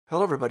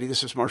Hello, everybody.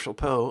 This is Marshall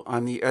Poe.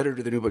 I'm the editor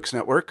of the New Books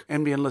Network.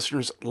 NBN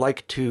listeners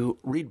like to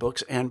read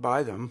books and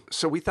buy them.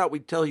 So we thought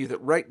we'd tell you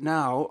that right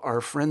now, our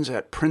friends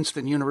at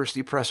Princeton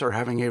University Press are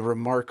having a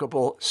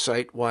remarkable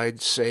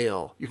site-wide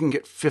sale. You can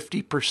get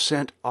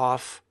 50%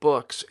 off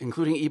books,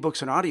 including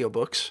ebooks and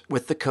audiobooks,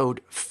 with the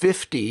code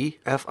 50,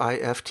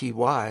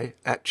 F-I-F-T-Y,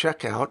 at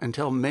checkout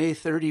until May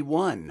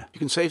 31. You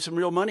can save some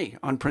real money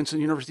on Princeton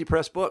University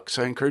Press books.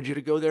 I encourage you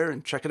to go there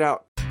and check it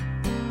out.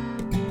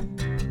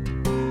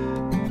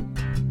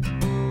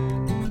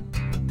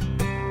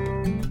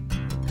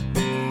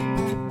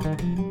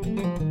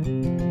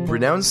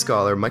 Renowned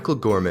scholar Michael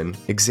Gorman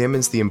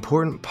examines the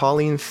important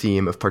Pauline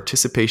theme of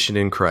participation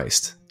in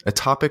Christ, a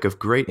topic of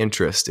great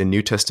interest in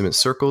New Testament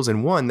circles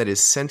and one that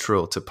is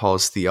central to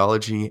Paul's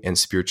theology and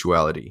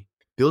spirituality.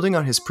 Building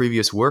on his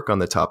previous work on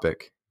the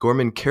topic,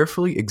 Gorman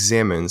carefully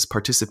examines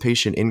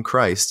participation in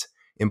Christ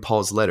in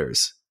Paul's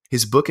letters.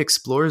 His book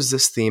explores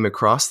this theme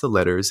across the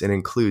letters and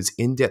includes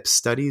in-depth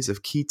studies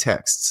of key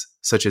texts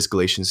such as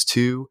Galatians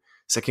 2,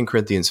 2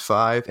 Corinthians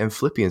 5, and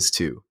Philippians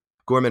 2.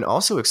 Gorman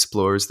also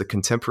explores the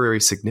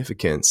contemporary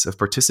significance of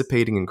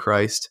participating in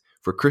Christ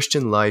for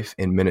Christian life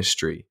and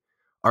ministry,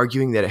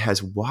 arguing that it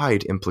has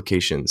wide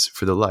implications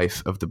for the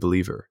life of the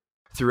believer.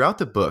 Throughout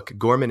the book,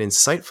 Gorman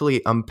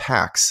insightfully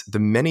unpacks the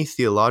many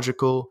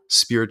theological,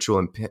 spiritual,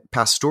 and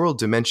pastoral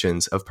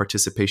dimensions of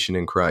participation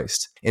in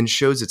Christ and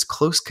shows its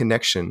close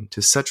connection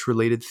to such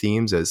related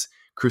themes as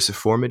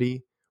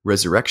cruciformity,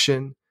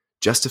 resurrection,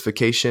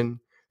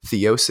 justification,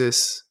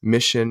 theosis,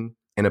 mission,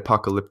 and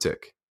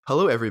apocalyptic.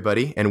 Hello,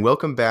 everybody, and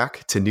welcome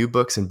back to New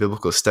Books and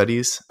Biblical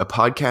Studies, a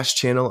podcast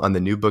channel on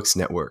the New Books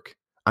Network.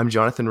 I'm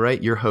Jonathan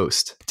Wright, your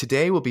host.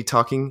 Today, we'll be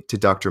talking to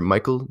Dr.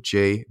 Michael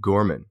J.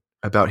 Gorman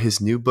about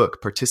his new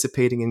book,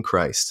 Participating in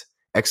Christ,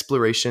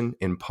 Exploration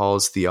in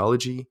Paul's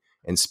Theology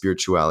and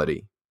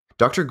Spirituality.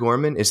 Dr.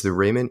 Gorman is the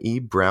Raymond E.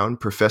 Brown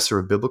Professor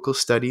of Biblical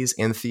Studies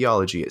and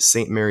Theology at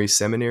St. Mary's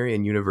Seminary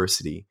and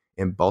University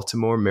in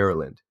Baltimore,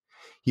 Maryland.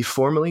 He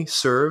formerly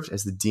served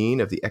as the Dean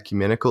of the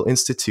Ecumenical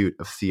Institute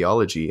of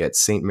Theology at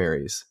St.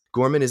 Mary's.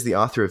 Gorman is the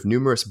author of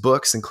numerous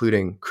books,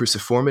 including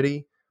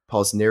Cruciformity,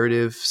 Paul's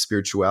Narrative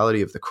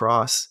Spirituality of the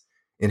Cross,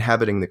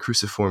 Inhabiting the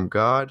Cruciform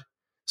God,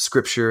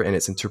 Scripture and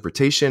its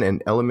Interpretation,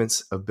 and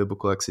Elements of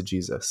Biblical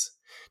Exegesis.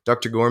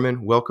 Dr.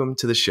 Gorman, welcome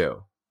to the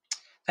show.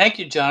 Thank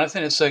you,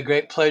 Jonathan. It's a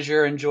great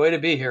pleasure and joy to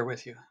be here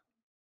with you.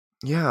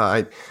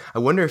 Yeah, I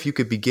wonder if you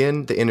could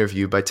begin the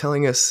interview by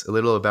telling us a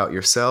little about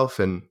yourself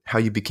and how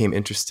you became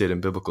interested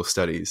in biblical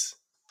studies.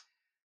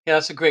 Yeah,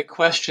 that's a great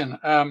question.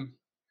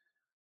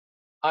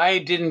 I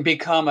didn't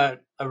become a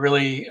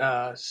really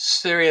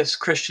serious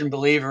Christian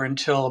believer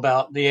until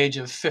about the age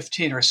of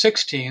 15 or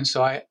 16.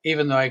 So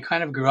even though I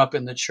kind of grew up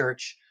in the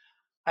church,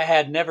 I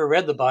had never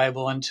read the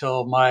Bible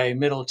until my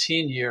middle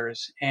teen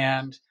years.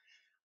 And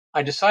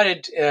I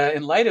decided,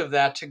 in light of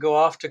that, to go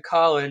off to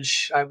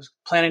college. I was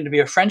planning to be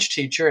a French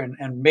teacher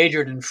and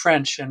majored in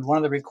French. And one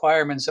of the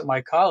requirements at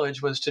my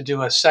college was to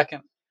do a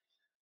second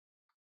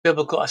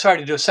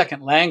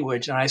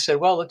language. And I said,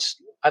 well,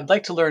 I'd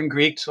like to learn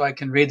Greek so I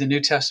can read the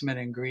New Testament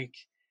in Greek.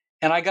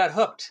 And I got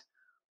hooked.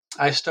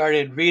 I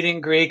started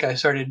reading Greek. I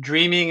started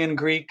dreaming in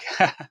Greek.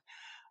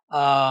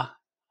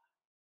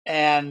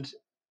 And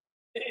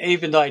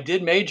even though I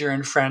did major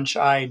in French,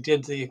 I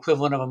did the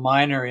equivalent of a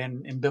minor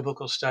in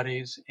biblical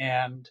studies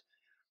and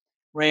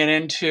ran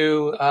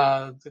into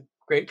the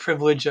great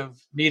privilege of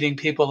meeting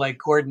people like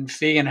Gordon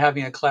Fee and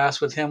having a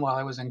class with him while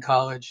I was in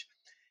college,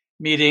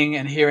 meeting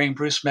and hearing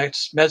Bruce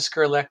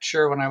Metzger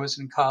lecture when I was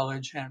in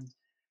college. And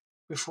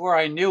before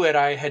I knew it,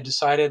 I had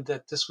decided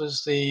that this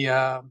was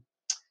the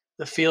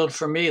field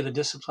for me, the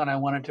discipline I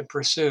wanted to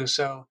pursue.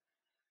 So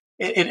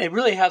it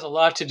really has a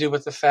lot to do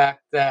with the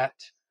fact that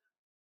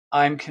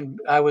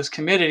I was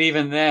committed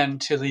even then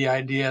to the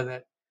idea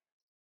that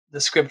the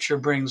Scripture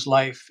brings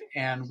life,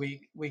 and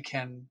we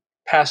can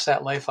pass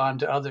that life on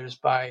to others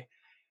by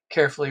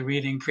carefully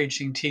reading,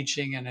 preaching,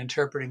 teaching, and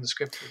interpreting the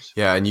Scriptures.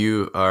 Yeah, and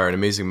you are an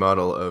amazing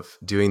model of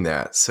doing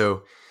that.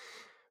 So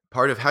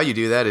part of how you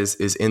do that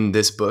is in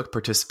this book,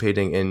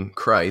 Participating in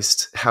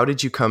Christ. How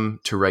did you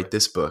come to write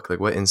this book? Like,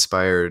 what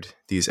inspired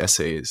these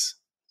essays?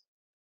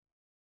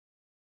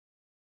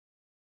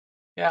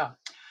 Yeah.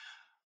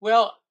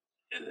 Well,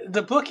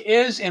 the book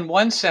is, in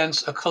one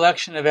sense, a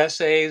collection of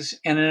essays,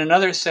 and in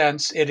another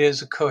sense, it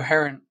is a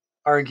coherent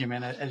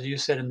argument, as you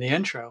said in the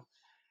intro.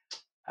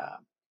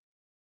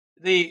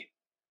 The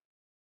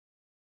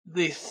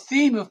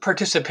theme of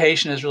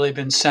participation has really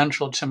been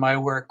central to my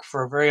work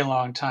for a very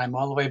long time,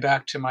 all the way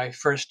back to my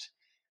first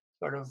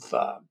sort of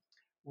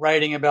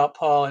writing about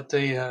Paul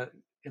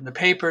in the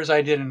papers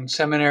I did in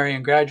seminary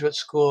and graduate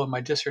school, and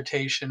my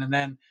dissertation, and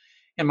then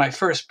in my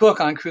first book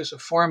on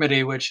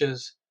cruciformity, which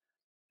is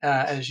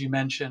as you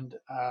mentioned,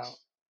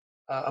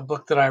 a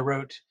book that I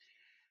wrote,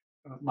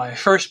 my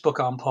first book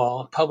on Paul,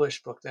 a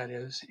published book that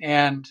is,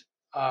 and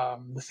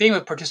the theme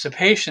of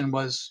participation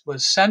was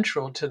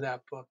central to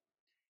that book,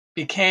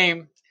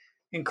 became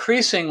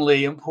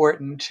increasingly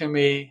important to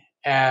me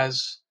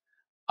as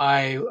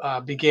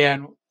I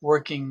began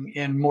working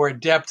in more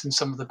depth in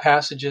some of the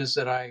passages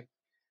that I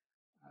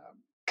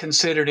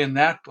considered in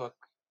that book,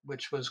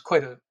 which was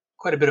quite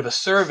a bit of a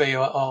survey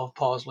of all of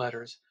Paul's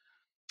letters,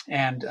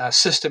 and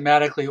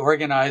systematically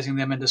organizing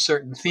them into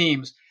certain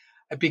themes,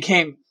 I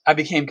became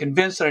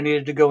convinced that I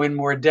needed to go in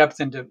more depth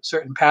into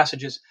certain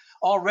passages.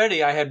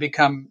 Already, I had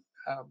become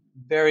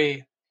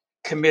very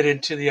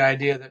committed to the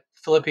idea that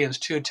Philippians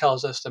 2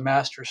 tells us the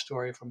master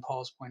story from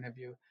Paul's point of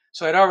view.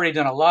 So I'd already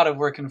done a lot of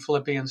work in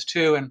Philippians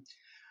 2, and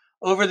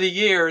over the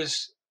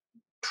years,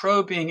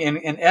 probing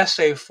in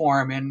essay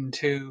form and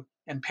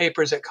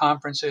papers at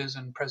conferences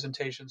and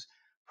presentations,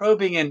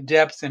 probing in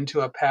depth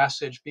into a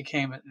passage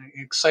became an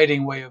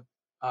exciting way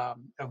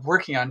of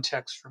working on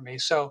text for me.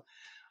 So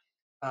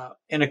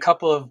in a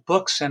couple of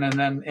books, and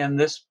then in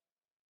this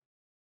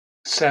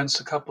sense,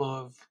 a couple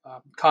of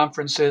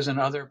conferences and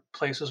other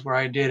places where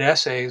I did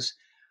essays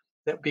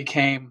that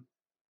became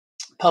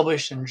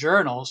published in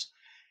journals,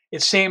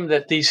 it seemed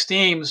that these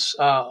themes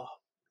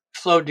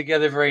flowed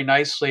together very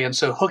nicely. And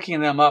so hooking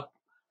them up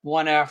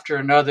one after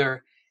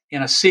another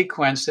in a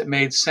sequence that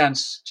made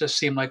sense just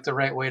seemed like the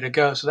right way to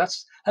go. So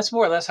that's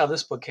more or less how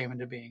this book came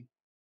into being.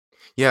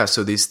 Yeah,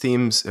 so these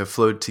themes have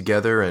flowed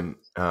together, and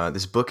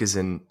this book is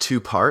in two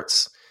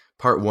parts.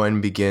 Part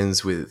 1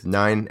 begins with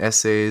 9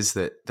 essays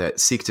that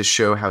seek to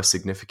show how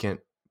significant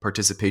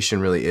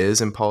participation really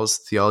is in Paul's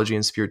theology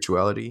and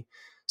spirituality.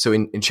 So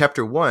in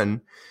chapter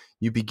 1,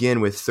 you begin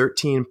with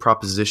 13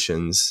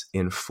 propositions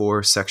in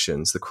 4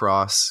 sections: the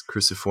cross,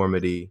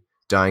 cruciformity,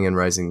 dying and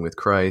rising with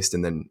Christ,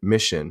 and then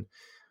mission.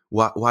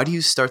 Why do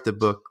you start the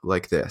book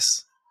like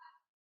this?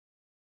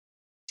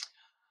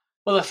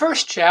 Well, the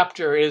first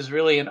chapter is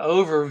really an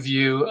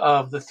overview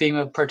of the theme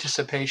of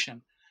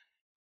participation.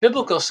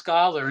 Biblical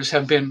scholars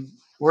have been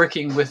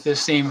working with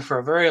this theme for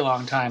a very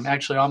long time,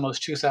 actually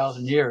almost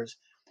 2,000 years.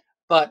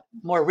 But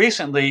more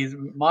recently,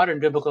 modern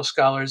biblical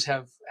scholars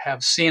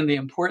have seen the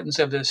importance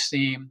of this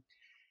theme,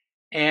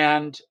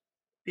 and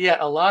yet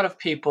a lot of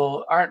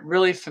people aren't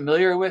really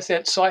familiar with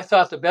it. So I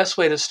thought the best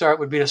way to start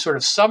would be to sort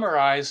of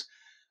summarize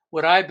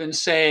what I've been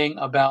saying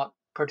about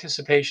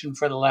participation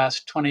for the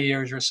last 20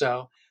 years or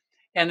so,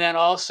 and then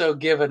also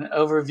give an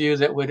overview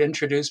that would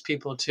introduce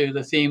people to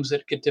the themes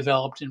that get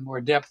developed in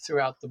more depth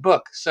throughout the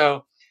book.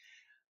 So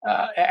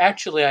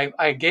actually,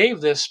 I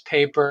gave this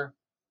chapter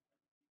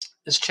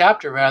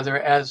rather,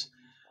 as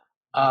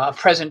a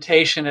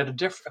presentation at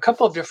a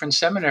couple of different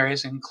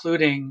seminaries,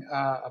 including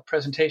a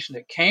presentation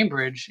at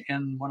Cambridge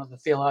in one of the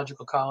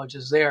theological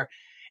colleges there.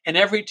 And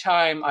every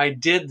time I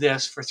did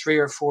this for 3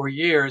 or 4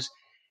 years,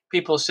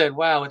 people said,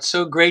 wow, it's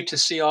so great to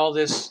see all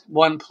this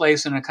one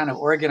place in a kind of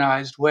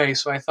organized way.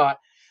 So I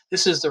thought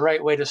this is the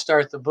right way to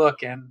start the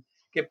book and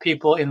get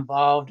people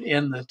involved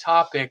in the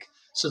topic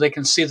so they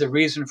can see the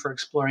reason for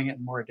exploring it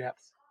in more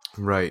depth.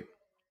 Right.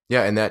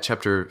 Yeah, and that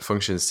chapter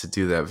functions to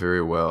do that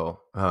very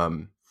well.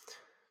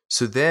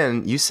 So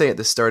then you say at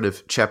the start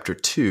of chapter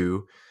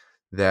 2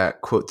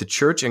 that, quote, the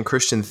church and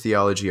Christian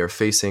theology are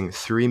facing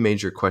 3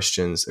 major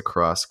questions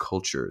across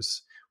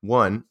cultures.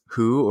 1,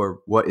 who or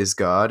what is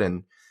God,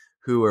 and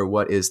who or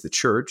what is the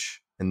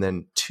church? And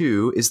then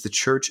 2, is the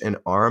church an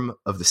arm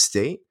of the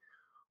state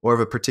or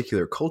of a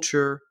particular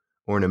culture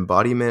or an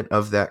embodiment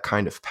of that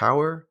kind of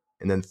power?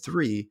 And then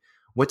 3,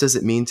 what does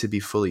it mean to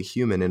be fully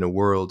human in a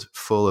world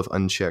full of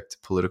unchecked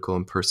political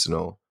and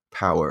personal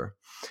power?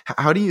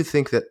 How do you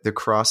think that the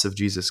cross of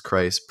Jesus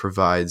Christ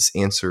provides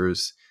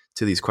answers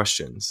to these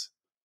questions?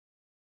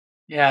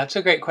 Yeah, it's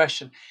a great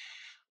question.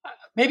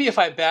 Maybe if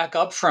I back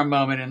up for a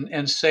moment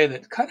and say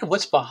that kind of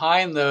what's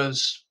behind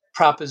those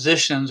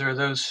propositions or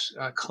those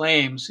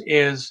claims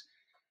is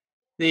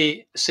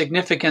the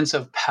significance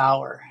of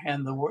power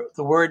and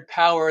the word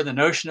power, the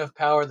notion of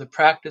power, the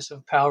practice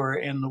of power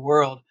in the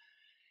world.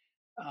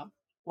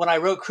 When I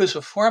wrote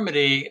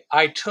Cruciformity,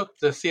 I took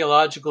the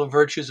theological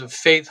virtues of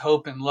faith,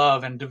 hope, and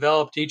love and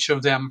developed each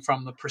of them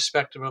from the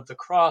perspective of the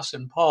cross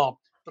in Paul.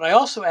 But I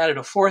also added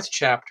a 4th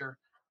chapter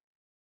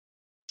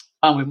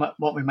on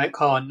what we might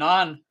call a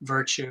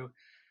non-virtue,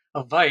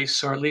 a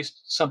vice, or at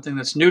least something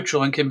that's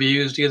neutral and can be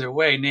used either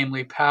way,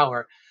 namely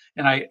power.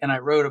 And I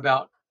wrote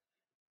about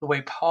the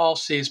way Paul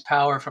sees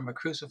power from a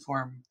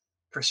cruciform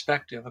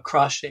perspective, a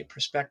cross-shaped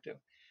perspective.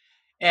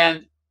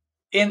 And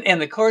in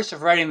the course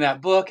of writing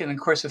that book and in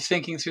the course of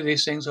thinking through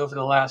these things over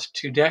the last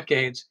 2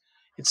 decades,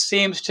 it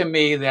seems to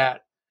me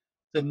that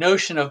the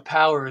notion of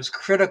power is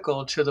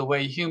critical to the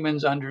way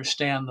humans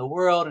understand the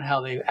world and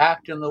how they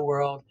act in the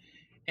world.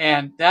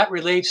 And that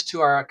relates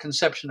to our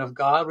conception of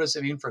God. What does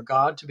it mean for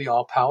God to be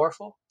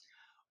all-powerful?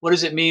 What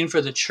does it mean for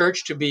the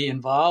church to be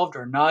involved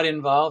or not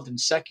involved in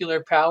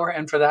secular power,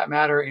 and for that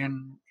matter,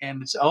 in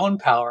its own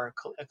power,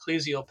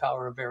 ecclesial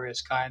power of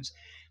various kinds?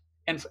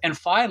 And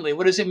finally,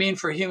 what does it mean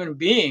for human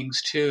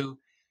beings to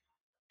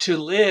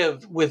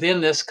live within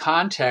this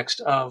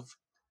context of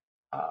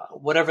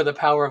whatever the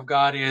power of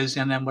God is,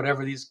 and then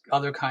whatever these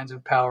other kinds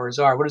of powers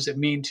are? What does it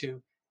mean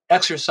to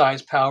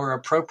exercise power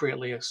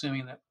appropriately,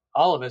 assuming that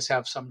all of us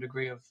have some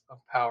degree of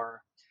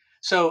power?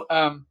 So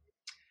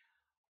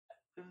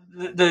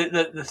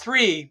the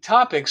 3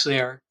 topics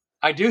there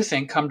I do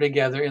think, come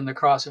together in the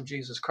cross of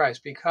Jesus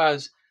Christ,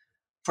 because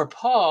for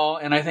Paul,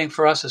 and I think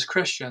for us as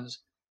Christians,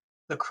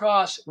 the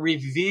cross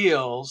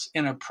reveals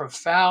in a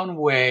profound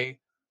way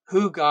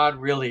who God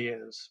really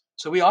is.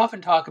 So we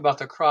often talk about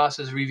the cross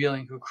as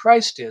revealing who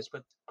Christ is,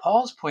 but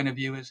Paul's point of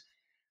view is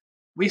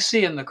we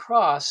see in the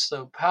cross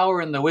the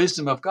power and the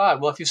wisdom of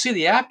God. Well, if you see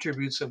the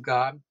attributes of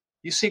God,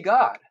 you see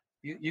God.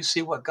 You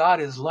see what God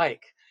is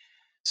like.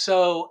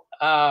 So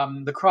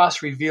the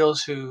cross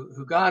reveals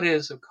who God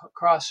is. The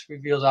cross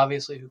reveals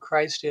obviously who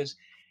Christ is.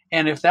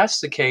 And if that's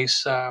the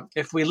case,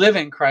 if we live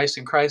in Christ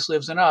and Christ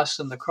lives in us,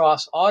 then the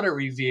cross ought to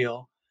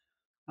reveal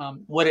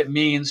what it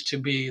means to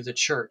be the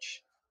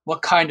church.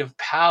 What kind of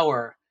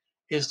power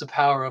is the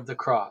power of the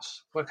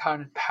cross? What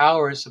kind of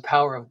power is the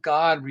power of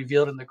God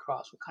revealed in the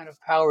cross? What kind of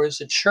power is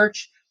the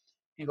church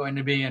going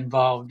to be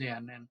involved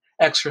in and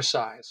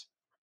exercise?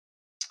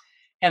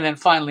 And then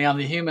finally, on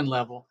the human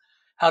level,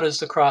 how does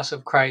the cross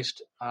of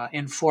Christ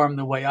inform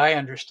the way I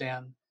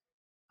understand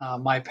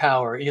my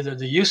power, either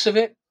the use of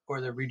it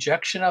or the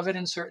rejection of it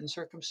in certain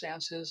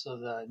circumstances, or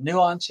the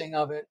nuancing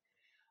of it,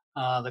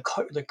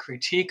 the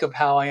critique of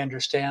how I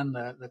understand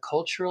the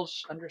cultural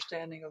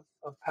understanding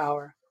of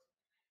power.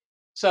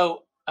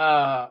 So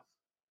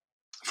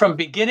from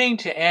beginning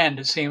to end,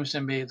 it seems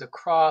to me the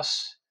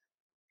cross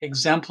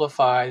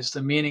exemplifies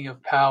the meaning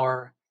of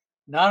power,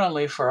 not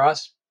only for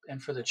us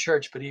and for the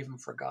church, but even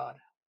for God.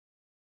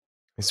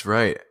 It's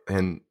right.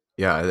 And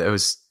yeah, that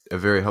was a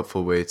very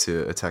helpful way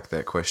to attack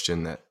that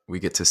question, that we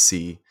get to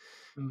see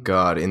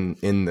God in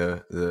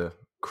the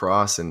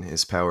cross and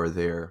his power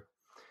there.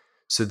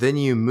 So then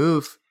you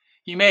move.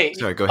 You may.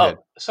 Sorry, go ahead.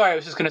 Sorry, I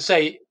was just going to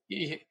say,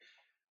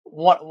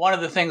 one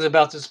of the things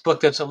about this book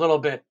that's a little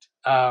bit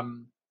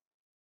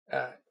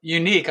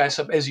unique, I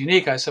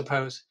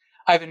suppose.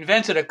 I've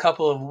invented a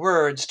couple of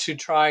words to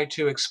try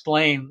to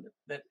explain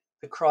that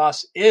the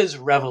cross is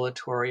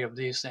revelatory of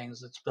these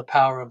things. It's the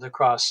power of the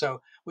cross.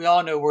 So we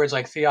all know words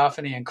like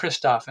theophany and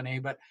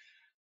Christophany, but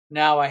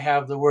now I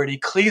have the word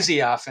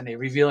ecclesiophany,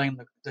 revealing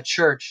the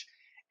church,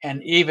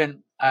 and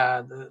even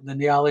the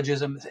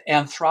neologism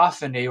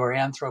anthrophany or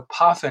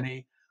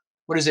anthropophany.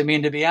 What does it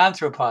mean to be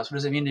anthropos? What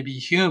does it mean to be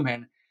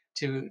human?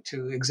 To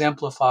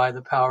exemplify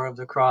the power of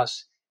the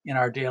cross in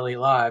our daily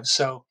lives.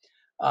 So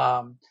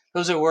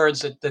those are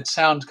words that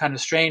sound kind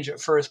of strange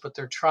at first, but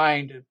they're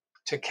trying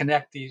to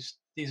connect these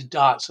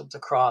dots of the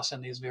cross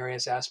and these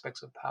various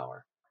aspects of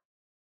power.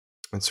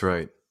 That's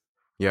right.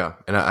 Yeah,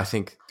 and I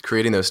think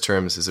creating those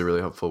terms is a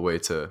really helpful way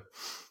to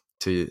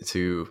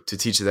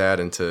teach that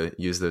and to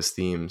use those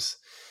themes.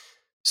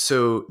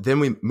 So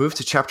then we move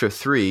to chapter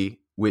 3,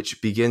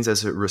 which begins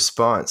as a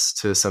response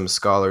to some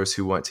scholars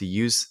who want to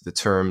use the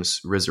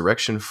terms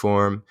resurrection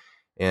form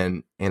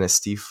and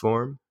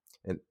anastiform,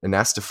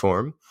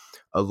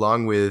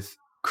 along with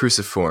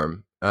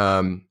cruciform.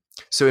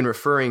 So in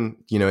referring,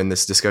 in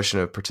this discussion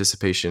of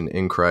participation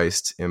in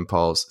Christ in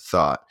Paul's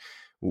thought,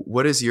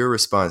 what is your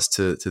response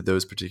to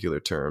those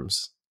particular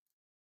terms?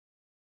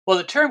 Well,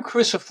 the term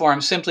cruciform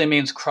simply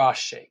means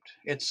cross-shaped.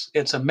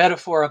 It's a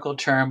metaphorical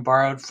term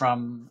borrowed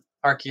from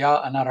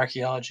not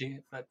archaeology,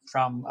 but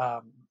from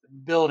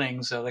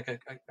buildings, like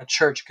a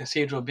church,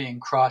 cathedral being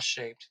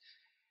cross-shaped,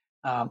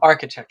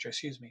 architecture,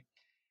 excuse me.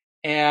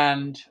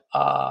 And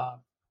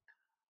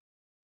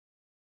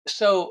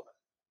so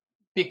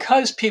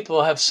because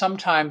people have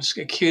sometimes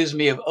accused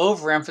me of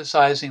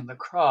overemphasizing the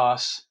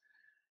cross,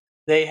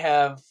 they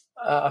have,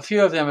 a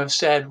few of them have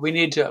said, we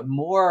need to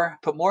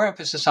put more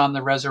emphasis on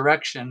the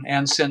resurrection.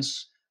 And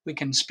since we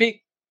can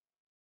speak,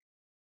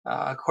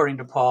 according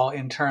to Paul,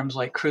 in terms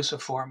like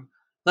cruciform,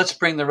 let's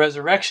bring the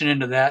resurrection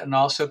into that and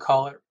also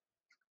call it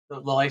the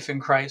life in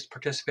Christ,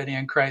 participating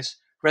in Christ,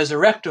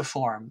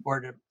 resurrectiform, or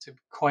to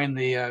coin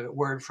the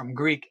word from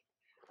Greek,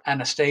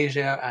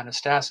 anastasia,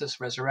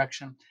 anastasis,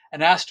 resurrection,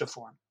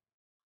 anastiform.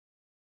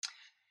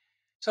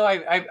 So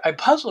I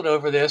puzzled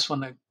over this when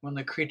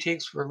the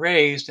critiques were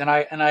raised, and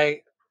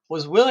I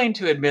was willing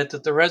to admit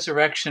that the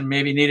resurrection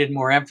maybe needed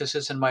more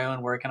emphasis in my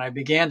own work, and I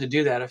began to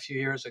do that a few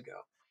years ago.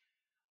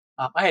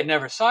 I had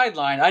never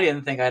sidelined. I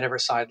didn't think I'd ever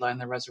sidelined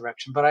the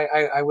resurrection, but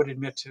I would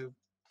admit to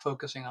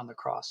focusing on the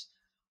cross.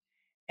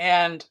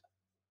 And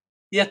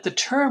yet the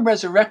term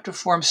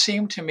resurrectiform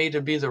seemed to me to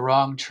be the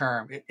wrong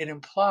term. It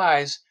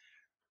implies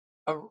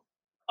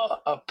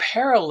a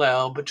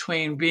parallel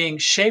between being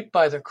shaped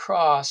by the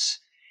cross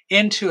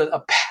into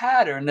a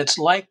pattern that's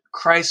like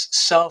Christ's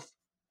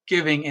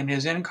self-giving in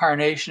his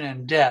incarnation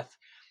and death.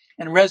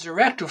 And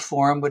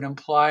resurrectiform would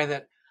imply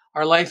that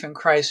our life in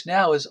Christ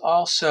now is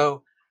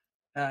also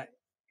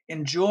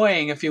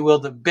enjoying, if you will,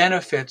 the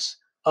benefits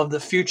of the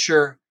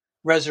future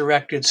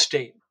resurrected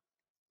state.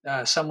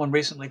 Someone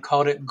recently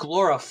called it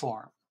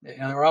gloriform.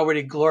 They're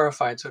already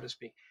glorified, so to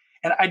speak.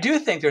 And I do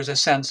think there's a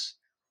sense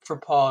for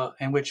Paul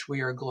in which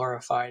we are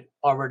glorified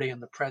already in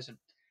the present.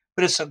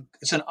 But it's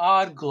an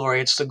odd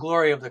glory. It's the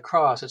glory of the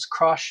cross. It's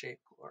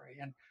cross-shaped glory.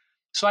 And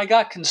so I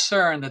got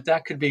concerned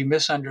that could be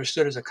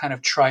misunderstood as a kind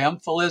of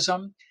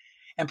triumphalism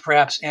and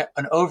perhaps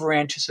an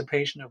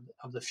over-anticipation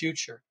of the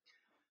future.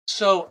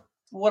 So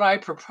what I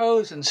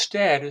propose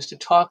instead is to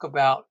talk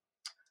about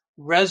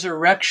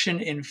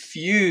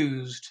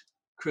resurrection-infused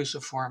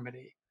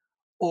cruciformity,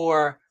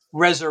 or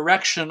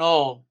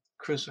resurrectional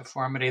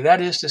cruciformity.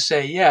 That is to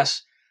say,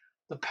 yes,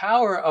 the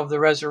power of the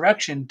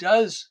resurrection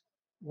does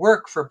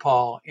work for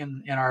Paul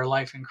in our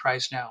life in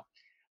Christ now,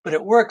 but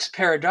it works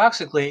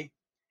paradoxically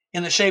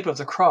in the shape of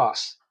the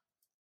cross.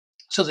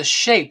 So the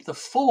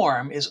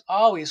form is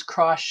always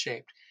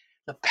cross-shaped.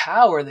 The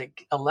power that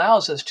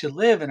allows us to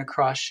live in a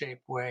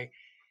cross-shaped way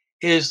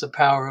is the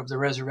power of the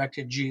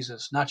resurrected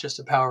Jesus, not just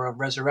the power of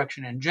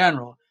resurrection in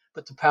general,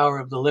 but the power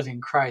of the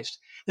living Christ.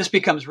 This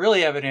becomes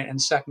really evident in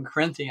 2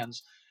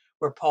 Corinthians,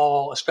 where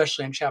Paul,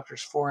 especially in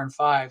chapters 4 and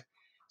 5,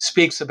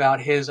 speaks about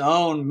his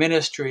own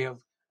ministry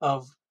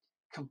of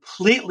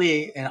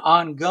completely an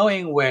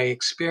ongoing way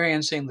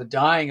experiencing the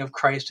dying of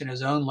Christ in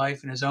his own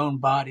life, in his own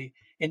body.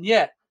 And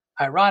yet,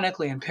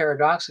 ironically and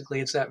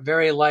paradoxically, it's that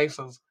very life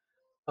of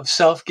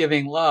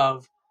self-giving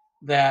love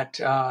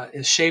that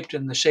is shaped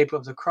in the shape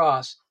of the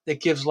cross that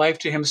gives life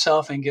to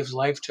himself and gives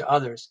life to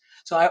others.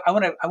 So I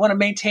want to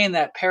maintain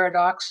that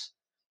paradox.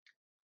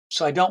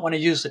 So I don't want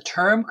to use the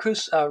term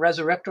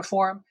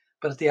resurrectiform,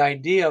 but the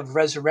idea of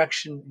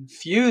resurrection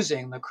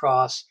infusing the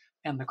cross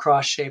and the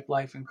cross-shaped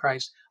life in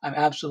Christ, I'm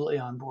absolutely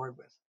on board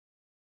with.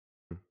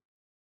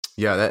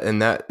 Yeah,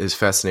 that is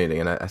fascinating,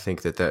 and I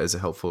think that is a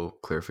helpful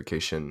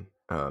clarification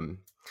in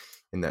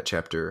that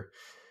chapter.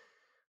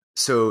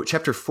 So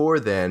chapter 4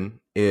 then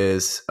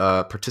is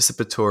a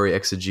participatory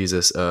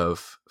exegesis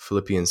of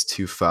Philippians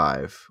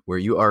 2:5, where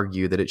you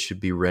argue that it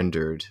should be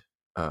rendered,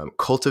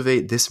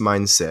 cultivate this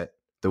mindset,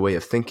 the way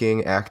of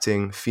thinking,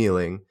 acting,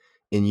 feeling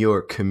in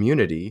your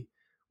community,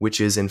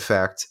 which is in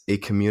fact a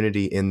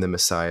community in the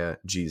Messiah,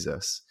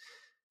 Jesus.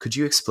 Could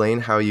you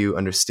explain how you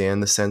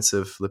understand the sense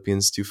of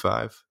Philippians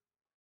 2:5?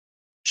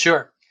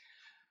 Sure.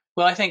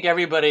 Well, I think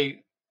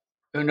everybody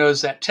who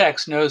knows that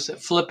text knows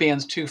that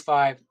Philippians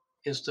 2:5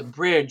 is the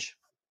bridge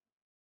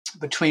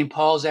between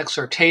Paul's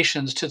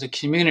exhortations to the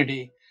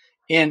community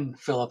in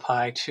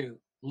Philippi to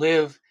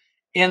live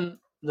in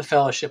the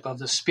fellowship of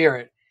the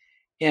Spirit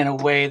in a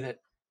way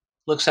that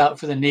looks out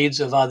for the needs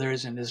of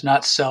others and is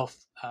not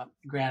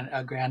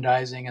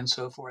self-aggrandizing and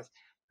so forth.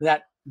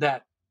 That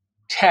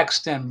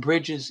text then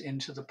bridges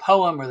into the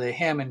poem or the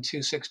hymn in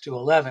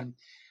 2:6-11.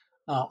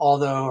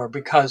 Although or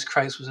because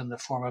Christ was in the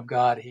form of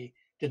God, he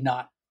did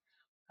not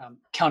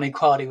count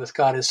equality with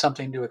God as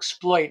something to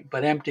exploit,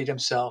 but emptied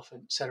himself,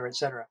 et cetera, et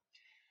cetera.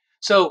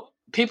 So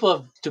people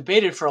have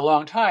debated for a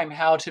long time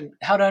how to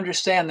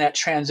understand that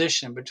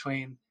transition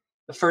between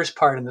the first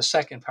part and the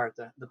second part,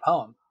 the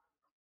poem.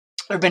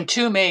 There have been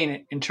two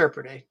main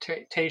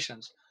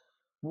interpretations.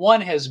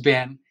 One has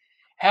been,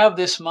 have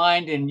this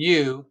mind in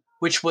you,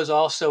 which was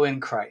also in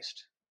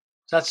Christ.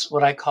 So that's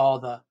what I call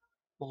the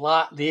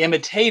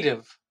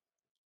imitative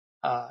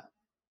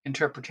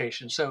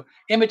interpretation. So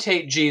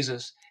imitate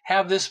Jesus,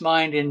 have this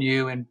mind in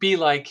you and be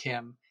like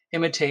him.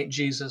 Imitate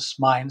Jesus'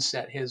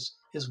 mindset, his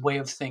way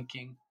of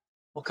thinking.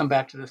 We'll come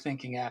back to the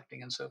thinking,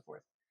 acting, and so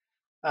forth.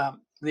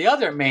 The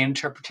other main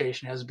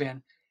interpretation has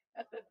been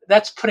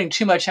that's putting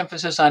too much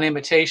emphasis on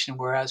imitation,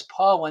 whereas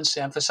Paul wants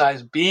to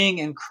emphasize being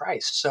in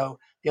Christ. So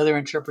the other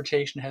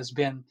interpretation has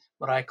been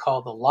what I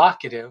call the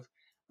locative.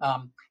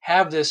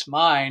 Have this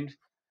mind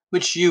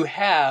which you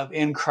have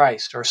in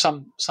Christ, or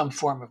some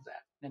form of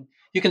that. And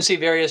you can see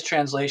various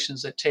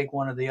translations that take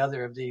one or the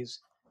other of these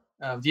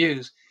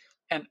views.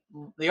 And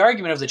the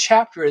argument of the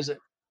chapter is that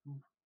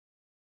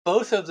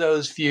both of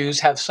those views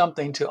have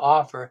something to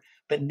offer,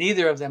 but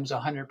neither of them is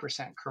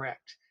 100%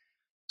 correct.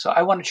 So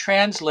I want to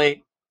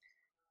translate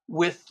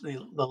with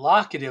the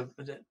locative,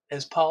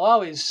 as Paul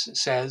always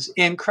says,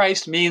 in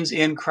Christ means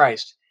in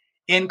Christ.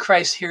 In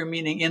Christ here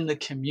meaning in the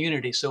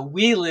community. So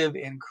we live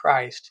in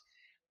Christ,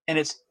 and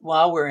it's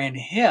while we're in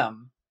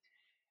him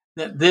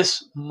that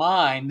this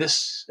mind,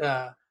 this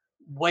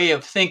way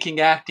of thinking,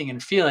 acting,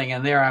 and feeling,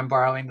 and there I'm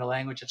borrowing the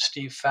language of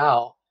Steve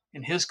Fowle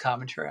in his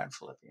commentary on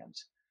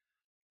Philippians,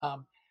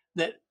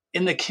 that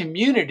in the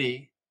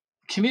community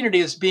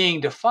is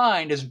being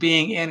defined as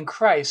being in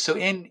Christ. So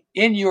in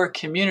your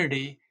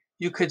community,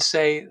 you could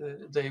say,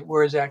 the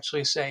words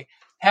actually say,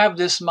 have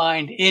this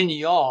mind in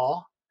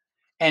y'all,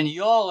 and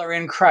y'all are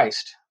in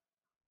Christ.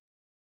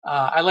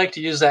 I like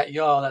to use that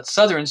y'all, that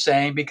Southern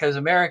saying, because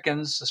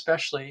Americans,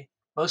 especially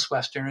most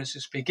Westerners who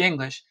speak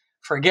English,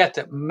 forget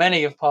that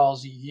many of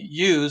Paul's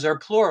yous are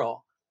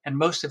plural, and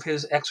most of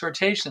his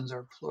exhortations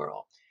are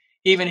plural.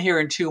 Even here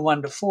in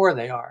 2:1-4,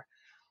 they are.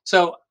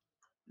 So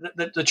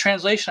the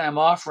translation I'm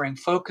offering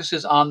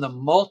focuses on the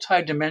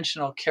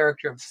multidimensional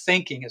character of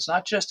thinking. It's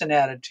not just an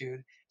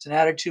attitude. It's an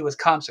attitude with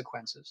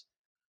consequences.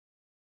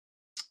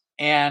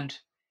 And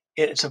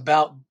it's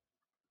about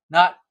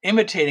not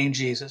imitating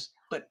Jesus,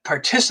 but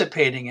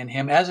participating in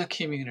him as a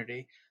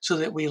community so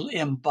that we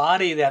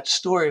embody that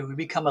story. We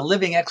become a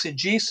living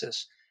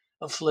exegesis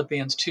of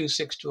Philippians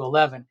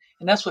 2:6-11.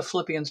 And that's what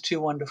Philippians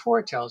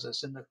 2:1-4 tells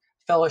us. In the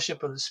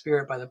fellowship of the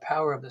Spirit, by the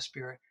power of the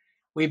Spirit,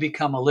 we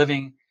become a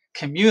living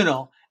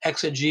communal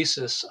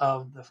exegesis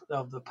of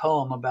the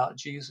poem about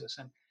Jesus.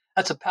 And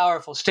that's a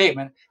powerful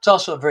statement. It's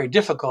also a very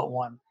difficult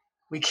one.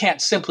 We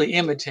can't simply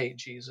imitate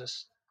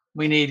Jesus.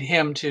 We need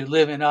him to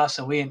live in us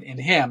and we in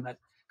him. That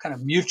kind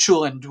of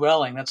mutual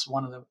indwelling, that's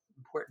one of the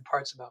important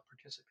parts about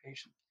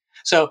participation.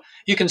 So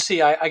you can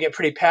see I get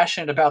pretty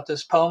passionate about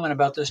this poem and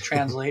about this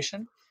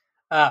translation.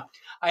 I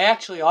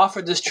actually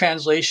offered this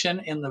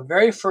translation in the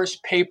very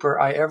first paper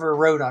I ever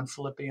wrote on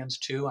Philippians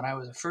 2 when I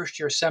was a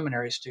first-year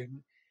seminary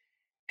student.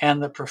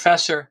 And the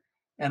professor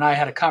and I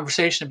had a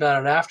conversation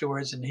about it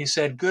afterwards, and he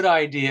said, "Good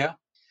idea.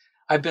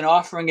 I've been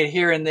offering it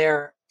here and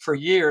there for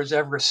years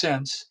ever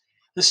since.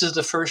 This is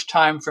the first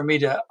time for me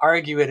to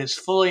argue it as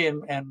fully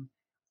and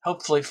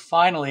hopefully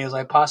finally as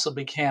I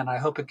possibly can. I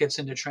hope it gets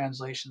into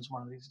translations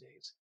one of these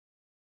days."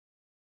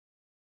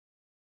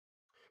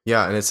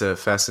 Yeah, and it's a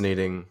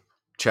fascinating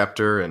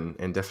chapter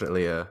and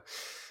definitely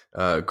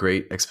a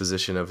great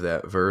exposition of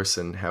that verse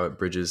and how it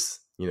bridges,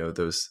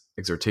 those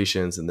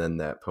exhortations and then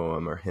that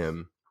poem or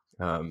hymn.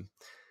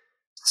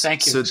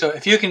 Thank you. So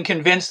if you can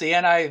convince the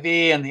NIV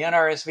and the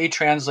NRSV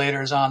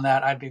translators on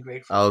that, I'd be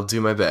grateful. I'll do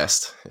my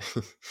best.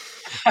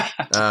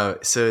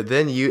 So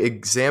then you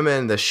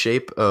examine the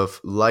shape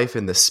of life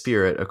in the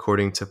Spirit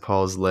according to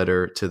Paul's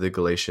letter to the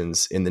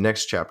Galatians in the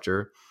next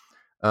chapter.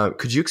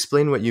 Could you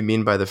explain what you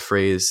mean by the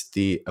phrase,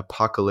 the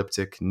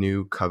apocalyptic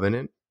new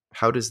covenant?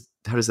 How does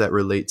that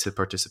relate to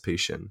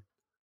participation?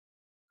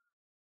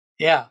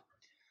 Yeah.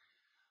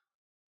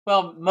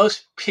 Well,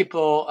 most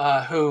people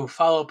who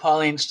follow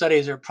Pauline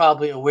studies are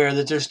probably aware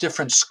that there's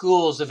different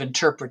schools of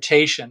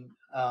interpretation,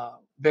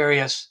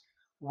 various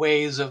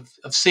ways of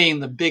seeing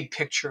the big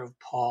picture of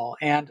Paul.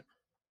 And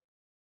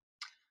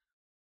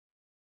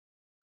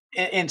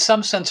in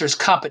some sense, there's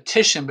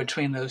competition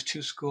between those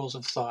two schools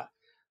of thought.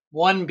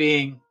 One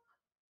being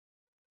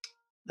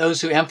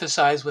those who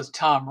emphasize with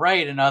Tom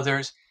Wright and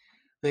others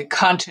the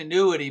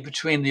continuity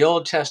between the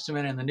Old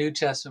Testament and the New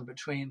Testament,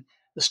 between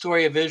the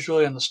story of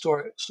Israel and the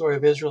story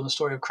of Israel and the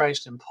story of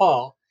Christ and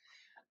Paul.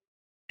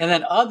 And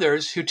then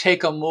others who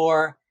take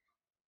an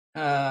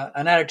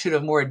attitude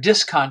of more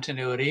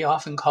discontinuity,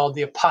 often called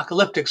the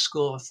apocalyptic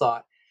school of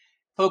thought,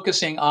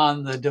 focusing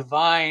on the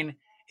divine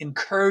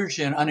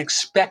incursion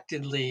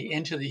unexpectedly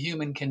into the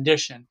human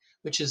condition,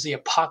 which is the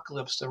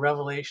apocalypse, the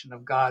revelation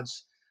of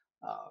God's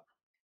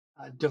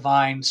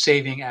divine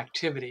saving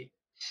activity.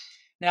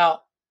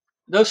 Now,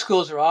 those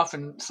schools are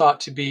often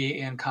thought to be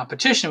in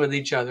competition with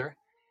each other.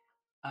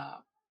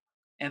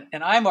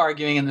 And I'm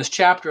arguing in this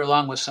chapter,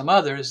 along with some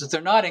others, that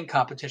they're not in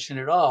competition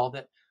at all,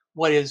 that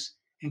what is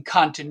in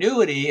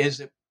continuity is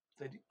that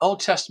the Old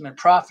Testament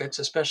prophets,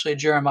 especially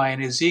Jeremiah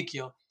and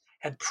Ezekiel,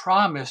 had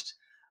promised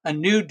a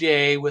new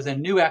day with a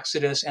new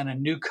Exodus and a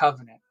new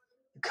covenant,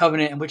 a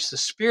covenant in which the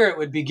Spirit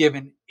would be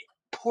given,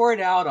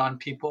 poured out on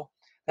people.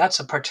 That's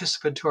a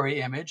participatory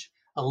image,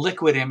 a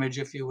liquid image,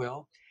 if you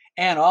will.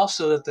 And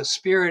also that the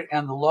Spirit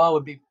and the law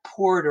would be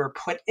poured or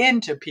put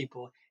into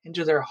people,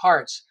 into their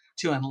hearts,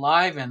 to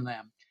enliven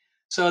them.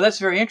 So that's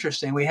very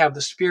interesting. We have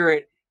the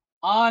Spirit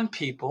on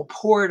people,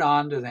 poured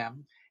onto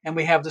them, and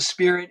we have the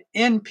Spirit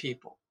in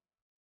people.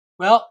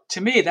 Well,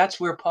 to me, that's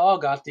where Paul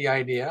got the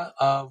idea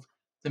of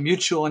the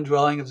mutual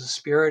indwelling of the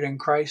Spirit and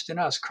Christ in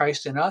us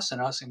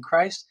and us in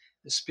Christ,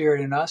 the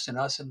Spirit in us and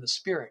us in the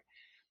Spirit.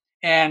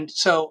 And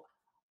so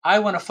I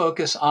want to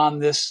focus on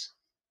this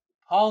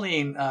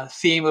Pauline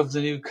theme of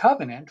the new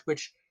covenant,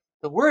 which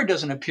the word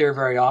doesn't appear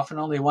very often,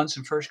 only once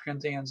in 1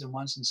 Corinthians and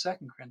once in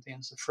 2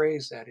 Corinthians, the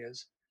phrase that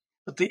is.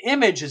 But the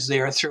image is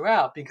there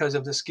throughout because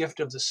of this gift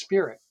of the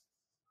Spirit.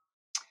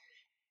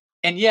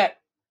 And yet,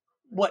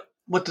 what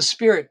the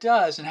Spirit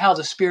does and how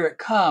the Spirit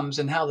comes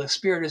and how the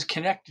Spirit is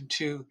connected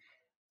to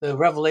the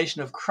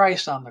revelation of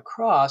Christ on the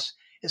cross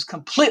is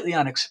completely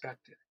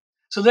unexpected.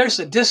 So there's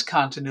the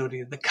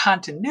discontinuity. The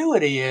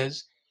continuity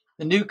is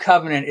the new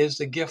covenant is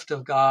the gift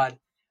of God,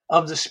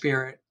 of the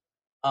Spirit,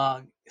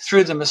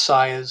 through the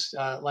Messiah's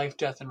life,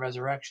 death, and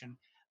resurrection.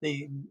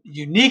 The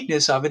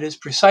uniqueness of it is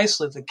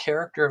precisely the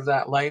character of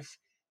that life,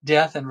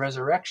 death, and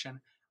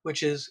resurrection,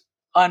 which is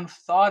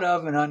unthought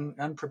of and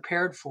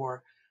unprepared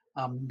for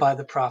by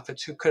the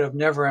prophets, who could have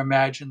never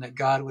imagined that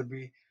God would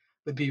be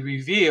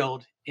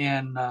revealed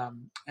in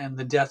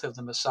the death of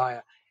the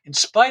Messiah. In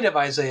spite of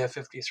Isaiah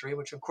 53,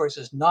 which of course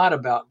is not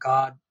about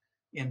God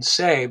in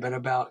se, but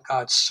about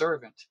God's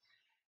servant.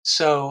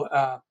 So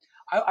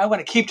I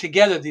want to keep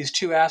together these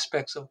two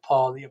aspects of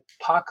Paul, the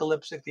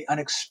apocalyptic, the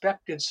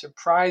unexpected,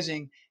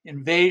 surprising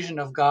invasion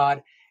of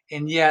God,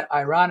 and yet,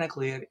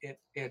 ironically,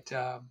 it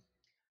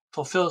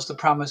fulfills the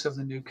promise of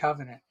the new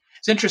covenant.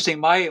 It's interesting,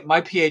 my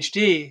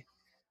PhD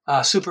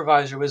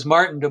supervisor was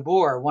Martin de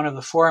Boer, one of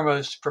the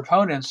foremost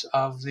proponents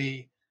of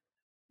the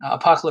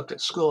apocalyptic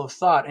school of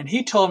thought, and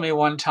he told me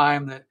one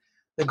time that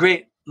the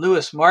great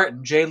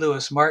J.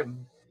 Lewis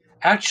Martin,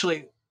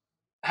 actually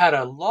had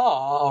a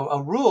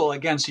rule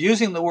against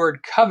using the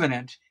word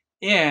covenant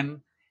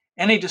in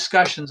any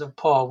discussions of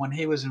Paul when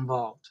he was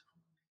involved.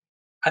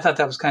 I thought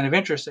that was kind of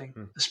interesting,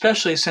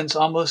 especially since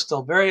almost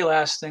the very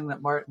last thing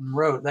that Martin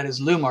wrote, that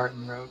is Lou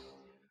Martin wrote,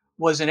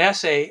 was an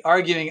essay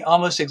arguing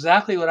almost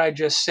exactly what I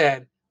just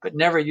said, but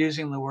never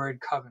using the word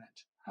covenant.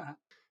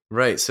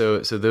 Right. So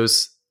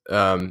those,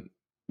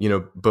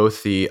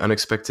 both the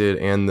unexpected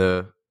and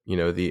the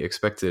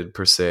expected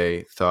per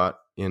se thought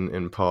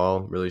in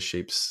Paul really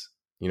shapes,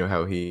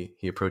 how he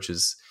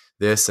approaches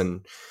this.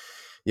 And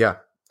yeah,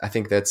 I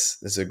think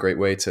that's a great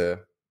way to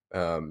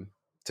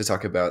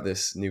talk about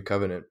this new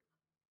covenant,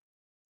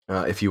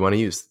 if you want to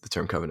use the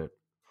term covenant.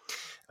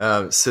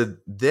 So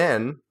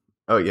then,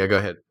 oh yeah, go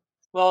ahead.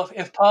 Well,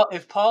 if Paul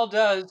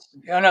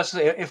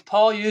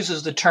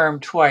uses the term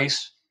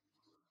twice,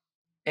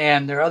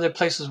 and there are other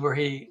places where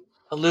he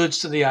alludes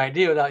to the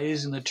idea without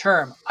using the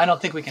term, I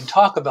don't think we can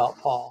talk about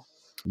Paul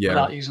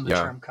without using the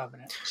term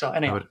covenant. So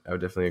anyway, I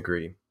would definitely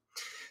agree.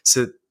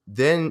 So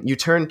then you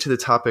turn to the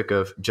topic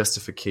of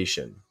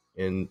justification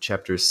in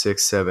chapters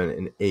 6, 7,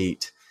 and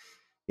 8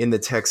 in the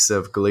texts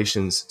of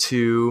Galatians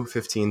 2,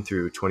 15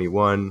 through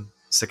 21,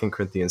 2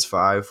 Corinthians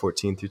 5,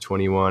 14 through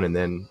 21, and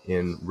then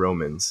in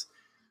Romans.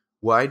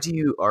 Why do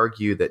you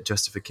argue that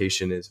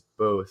justification is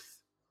both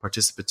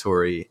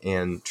participatory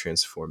and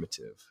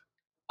transformative?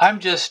 I'm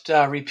just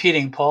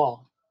repeating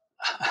Paul.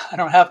 I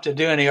don't have to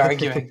do any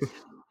arguing.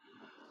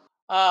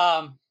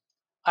 I'm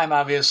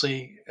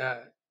obviously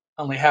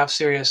only half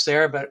serious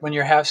there, but when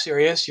you're half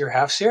serious, you're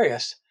half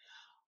serious.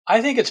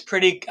 I think it's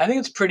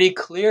pretty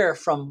clear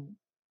from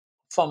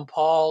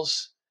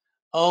Paul's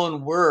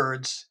own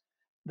words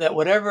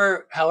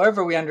that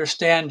however we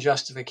understand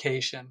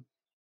justification,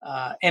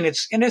 and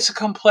it's a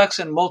complex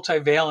and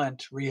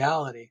multivalent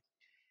reality.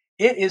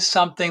 It is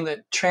something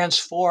that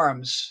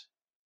transforms.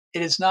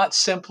 It is not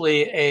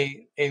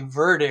simply a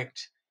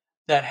verdict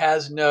that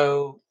has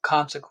no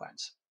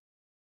consequence.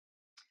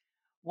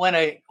 When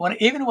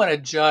a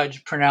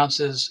judge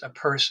pronounces a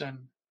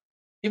person,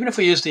 even if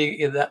we use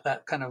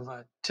that kind of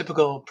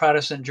typical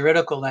Protestant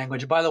juridical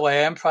language. By the way,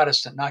 I am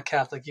Protestant, not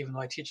Catholic, even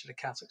though I teach at a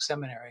Catholic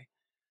seminary.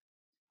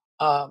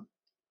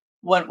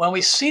 When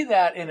we see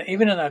that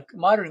even in a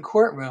modern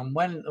courtroom,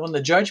 when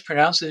the judge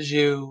pronounces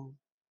you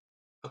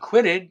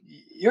acquitted,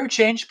 you're a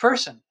changed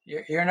person.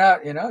 You're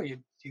not,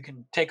 you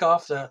can take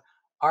off the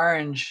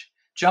orange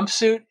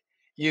jumpsuit.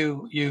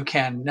 You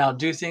can now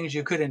do things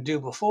you couldn't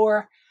do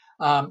before.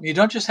 You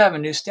don't just have a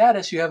new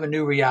status, you have a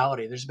new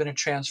reality. There's been a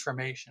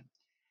transformation.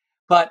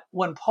 But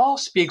when Paul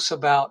speaks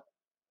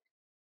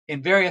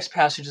in various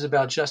passages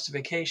about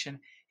justification,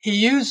 he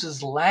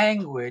uses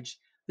language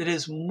that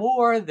is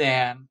more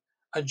than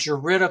a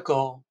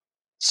juridical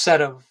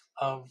set of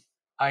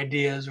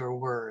ideas or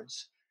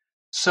words.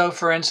 So,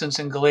 for instance,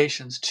 in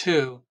Galatians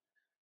 2,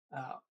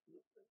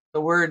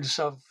 the words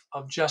of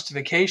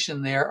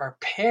justification there are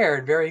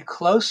paired very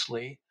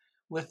closely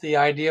with the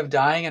idea of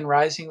dying and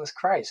rising with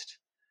Christ.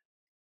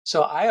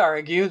 So I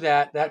argue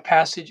that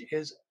passage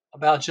is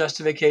about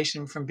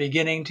justification from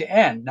beginning to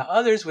end. Now,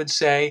 others would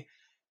say,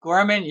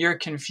 Gorman, you're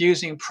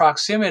confusing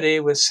proximity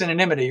with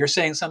synonymity. You're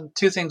saying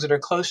two things that are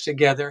close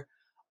together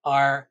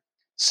are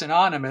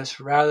synonymous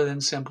rather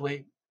than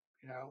simply,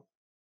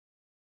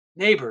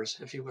 neighbors,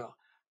 if you will.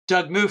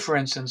 Doug Moo, for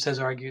instance, has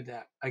argued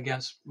that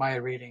against my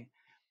reading.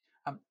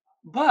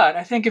 But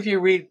I think if you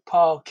read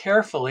Paul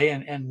carefully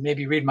and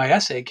maybe read my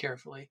essay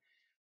carefully,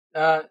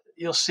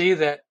 you'll see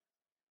that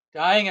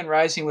dying and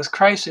rising with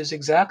Christ is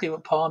exactly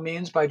what Paul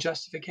means by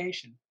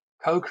justification.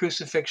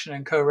 Co-crucifixion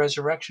and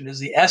co-resurrection is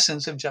the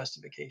essence of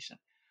justification.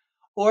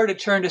 Or to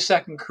turn to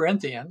 2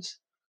 Corinthians,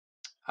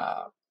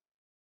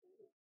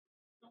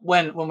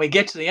 when we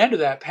get to the end of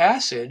that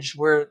passage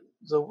where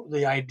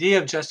the idea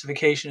of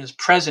justification is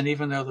present,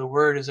 even though the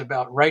word is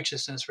about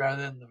righteousness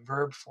rather than the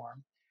verb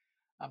form,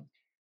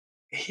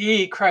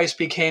 Christ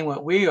became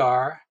what we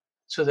are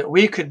so that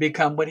we could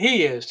become what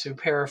he is, to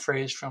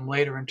paraphrase from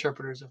later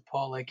interpreters of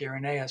Paul like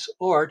Irenaeus,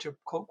 or to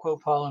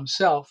quote Paul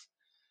himself,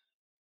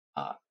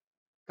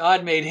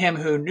 God made him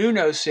who knew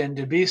no sin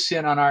to be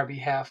sin on our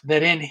behalf,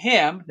 that in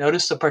him,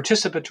 notice the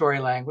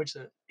participatory language,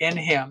 that in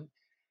him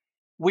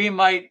we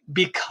might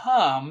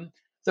become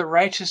the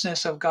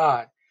righteousness of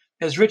God.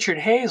 As Richard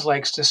Hayes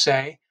likes to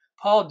say,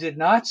 Paul did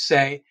not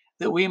say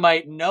that we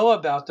might know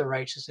about the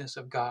righteousness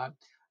of God,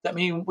 that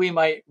we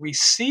might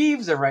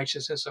receive the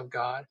righteousness of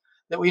God,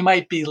 that we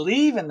might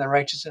believe in the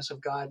righteousness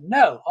of God.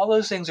 No, all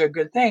those things are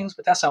good things,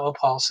 but that's not what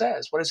Paul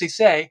says. What does he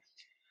say?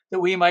 That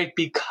we might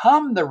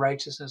become the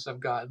righteousness of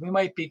God. We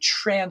might be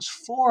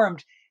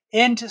transformed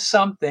into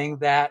something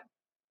that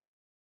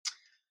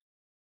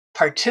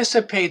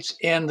participates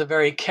in the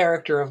very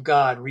character of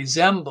God,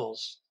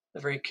 resembles the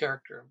very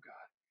character of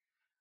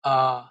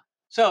God.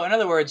 So, in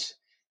other words,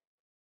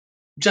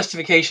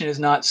 justification is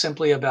not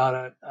simply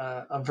about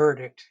a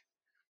verdict.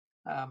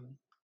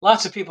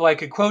 Lots of people I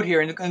could quote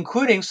here,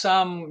 including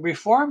some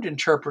Reformed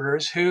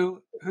interpreters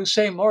who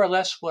say more or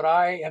less what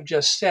I have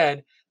just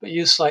said, but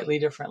use slightly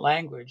different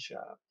language.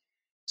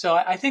 So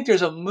I think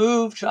there's a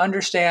move to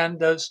understand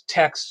those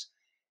texts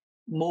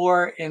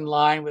more in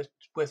line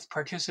with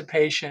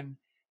participation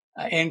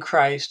in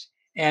Christ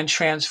and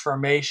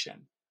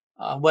transformation,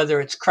 whether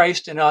it's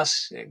Christ in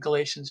us,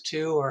 Galatians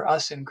 2, or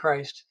us in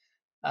Christ,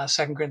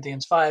 2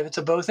 Corinthians 5. It's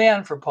a both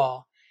and for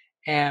Paul.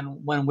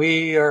 And when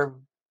we are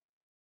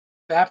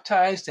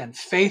baptized and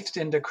faithed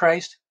into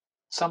Christ,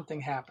 something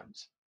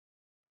happens.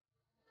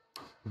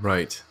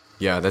 Right.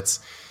 Yeah,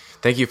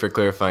 thank you for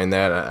clarifying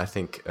that. I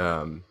think,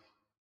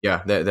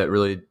 that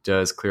really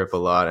does clear up a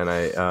lot. And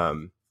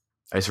I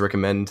just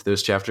recommend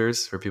those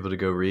chapters for people to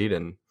go read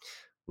and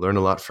learn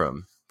a lot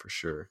from, for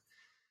sure.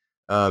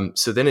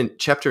 So then in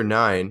chapter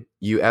 9,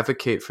 you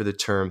advocate for the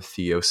term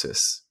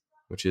theosis,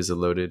 which is a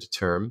loaded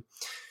term.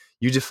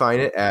 You define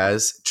it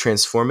as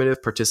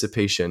transformative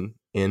participation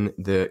in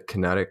the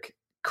kenotic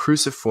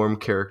cruciform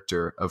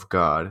character of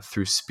God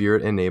through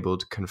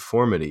spirit-enabled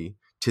conformity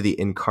to the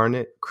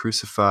incarnate,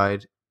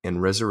 crucified,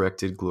 and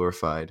resurrected,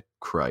 glorified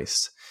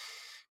Christ.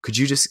 Could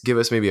you just give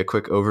us maybe a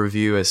quick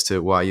overview as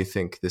to why you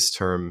think this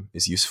term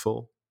is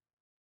useful?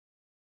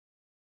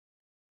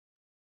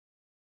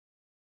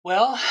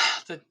 Well,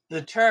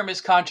 the term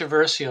is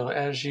controversial,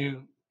 as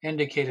you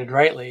indicated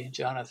rightly,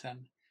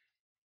 Jonathan.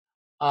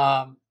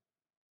 I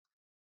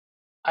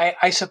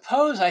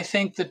suppose I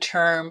think the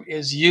term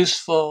is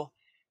useful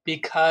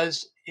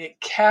because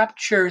it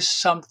captures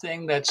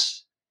something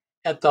that's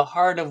at the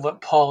heart of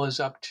what Paul is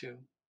up to.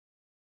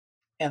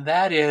 And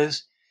that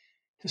is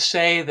to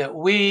say that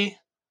we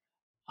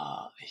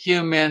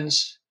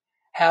humans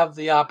have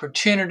the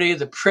opportunity,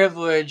 the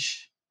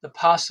privilege, the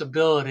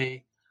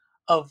possibility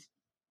of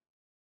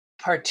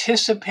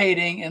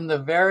participating in the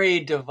very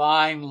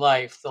divine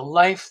life, the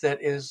life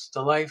that is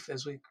the life,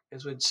 as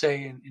we'd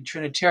say in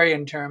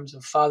Trinitarian terms,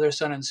 of Father,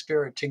 Son, and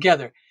Spirit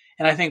together.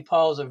 And I think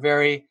Paul is a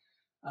very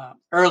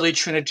early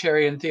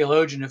Trinitarian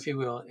theologian, if you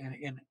will,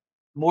 in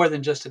more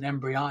than just an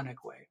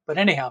embryonic way. But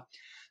anyhow,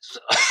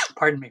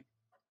 pardon me.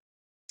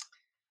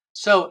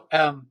 So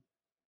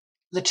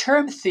the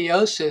term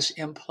theosis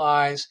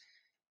implies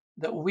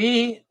that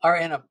we are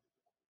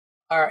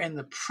in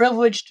the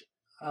privileged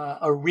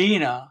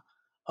arena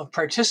of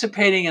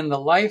participating in the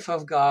life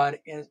of God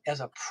as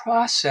a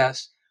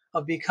process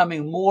of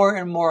becoming more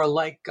and more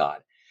like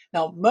God.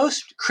 Now,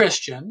 most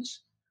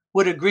Christians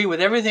would agree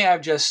with everything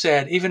I've just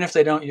said, even if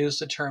they don't use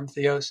the term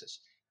theosis,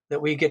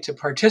 that we get to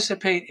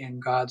participate in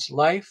God's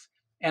life,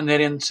 and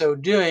that in so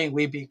doing,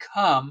 we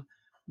become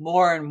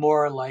more and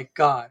more like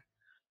God.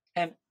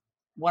 And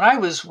when I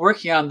was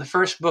working on the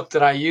first book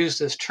that I used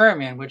this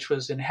term in, which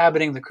was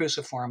Inhabiting the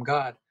Cruciform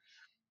God,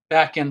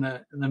 back in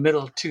the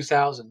middle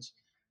 2000s,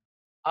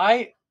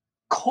 I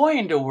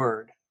coined a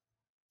word.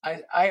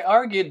 I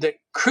argued that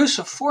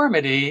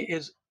cruciformity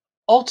is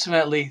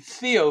ultimately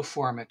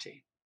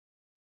theoformity.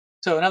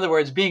 So, in other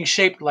words, being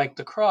shaped like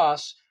the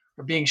cross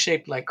or being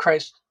shaped like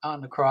Christ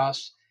on the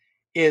cross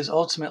is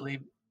ultimately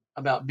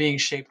about being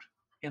shaped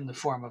in the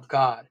form of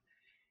God.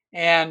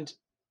 And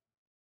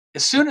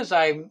as soon as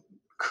I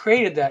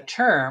created that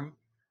term,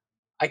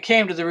 I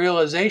came to the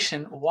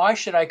realization, why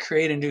should I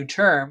create a new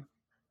term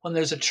when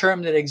there's a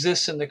term that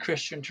exists in the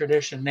Christian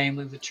tradition,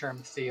 namely the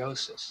term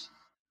theosis?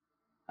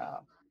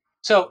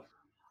 So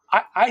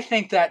I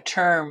think that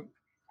term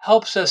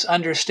helps us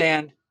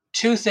understand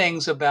two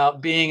things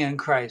about being in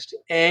Christ.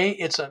 A,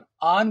 it's an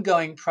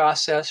ongoing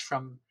process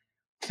from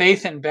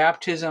faith and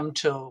baptism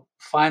to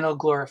final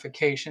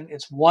glorification.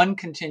 It's one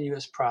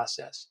continuous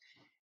process.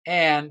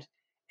 And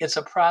it's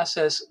a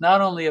process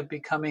not only of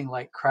becoming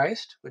like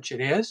Christ, which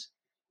it is,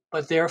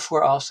 but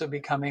therefore also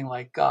becoming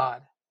like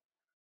God.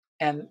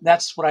 And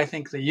that's what I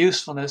think the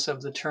usefulness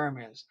of the term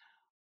is.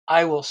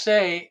 I will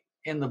say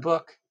in the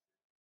book,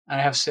 and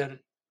I have said it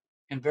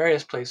in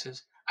various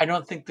places, I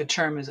don't think the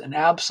term is an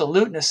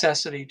absolute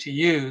necessity to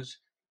use,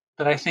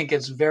 but I think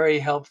it's very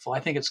helpful. I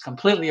think it's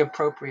completely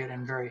appropriate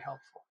and very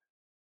helpful.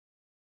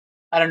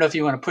 I don't know if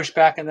you want to push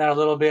back on that a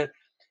little bit.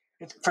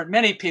 For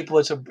many people,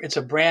 it's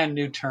a brand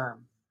new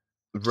term,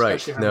 Right.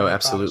 especially for No, many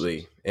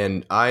absolutely. Protestants.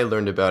 And I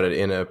learned about it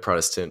in a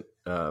Protestant,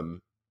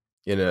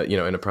 in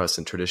a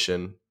Protestant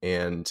tradition.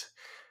 And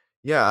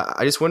yeah,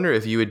 I just wonder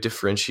if you would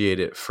differentiate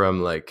it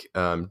from like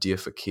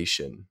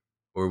deification,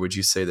 or would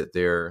you say that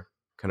they're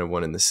kind of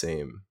one and the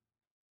same?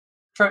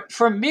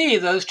 For me,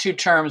 those two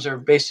terms are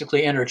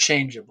basically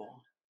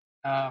interchangeable.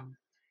 Um,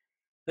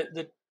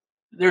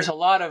 there's a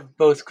lot of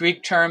both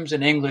Greek terms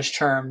and English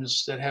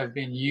terms that have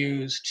been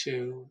used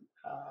to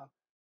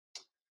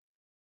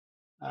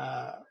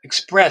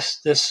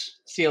express this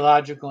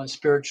theological and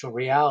spiritual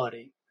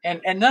reality,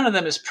 and none of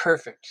them is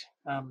perfect.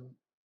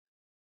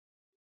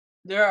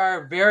 There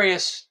are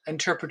various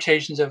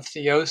interpretations of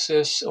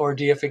theosis or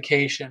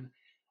deification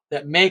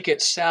that make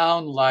it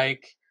sound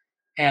like,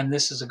 and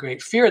this is a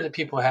great fear that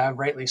people have,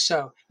 rightly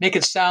so, make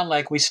it sound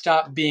like we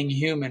stop being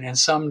human and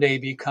someday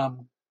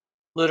become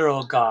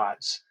literal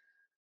gods,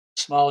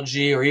 small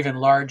g or even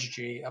large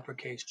g,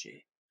 uppercase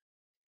G.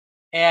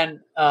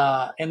 And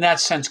in that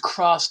sense,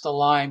 cross the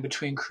line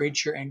between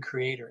creature and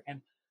creator.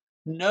 And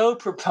no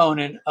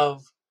proponent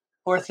of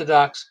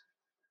Orthodox,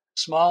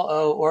 small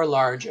o or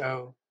large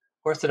o,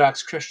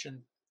 Orthodox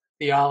Christian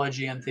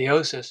theology and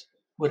theosis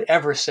would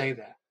ever say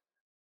that.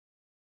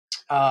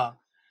 Uh,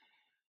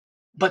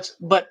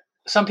 but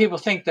some people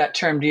think that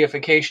term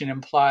deification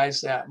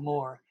implies that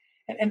more.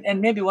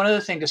 And maybe one other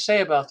thing to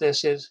say about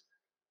this is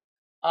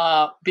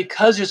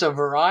because there's a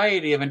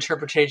variety of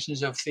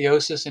interpretations of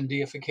theosis and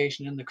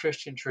deification in the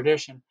Christian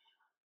tradition,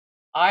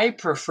 I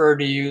prefer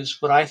to use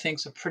what I think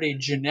is a pretty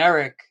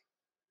generic,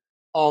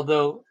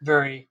 although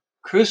very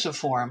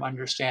cruciform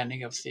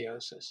understanding of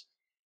theosis.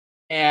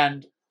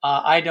 And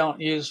I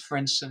don't use, for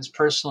instance,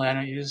 personally, I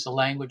don't use the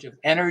language of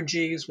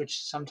energies,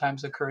 which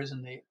sometimes occurs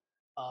in the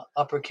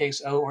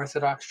uppercase O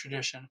Orthodox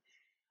tradition.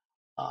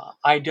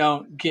 I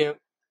don't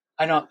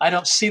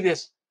see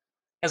this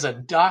as a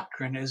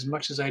doctrine as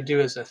much as I do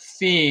as a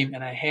theme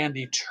and a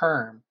handy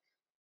term.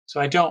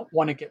 So I don't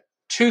want to get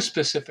too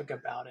specific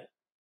about it.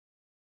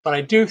 But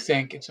I do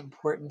think it's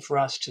important for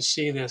us to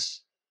see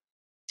this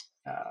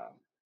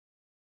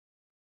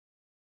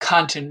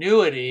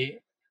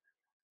continuity,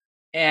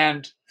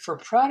 and for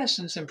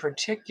Protestants in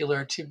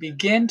particular, to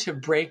begin to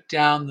break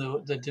down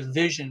the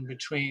division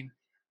between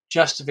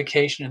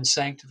justification and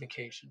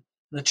sanctification.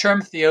 And the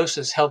term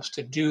theosis helps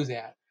to do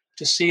that,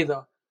 to see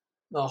the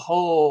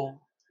whole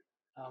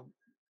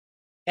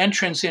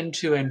entrance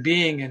into and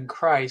being in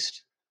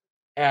Christ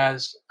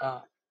as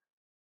a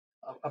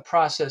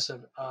process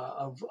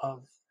of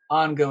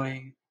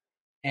ongoing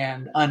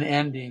and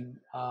unending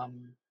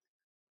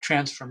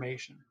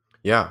transformation.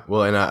 Yeah,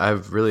 well, and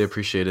I've really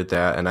appreciated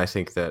that. And I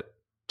think that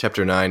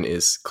chapter 9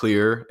 is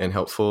clear and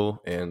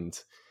helpful, and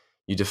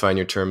you define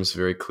your terms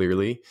very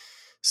clearly.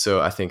 So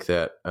I think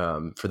that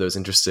for those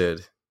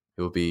interested,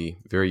 it will be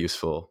very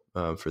useful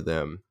for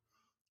them.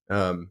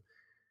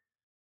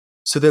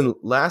 So then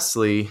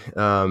lastly,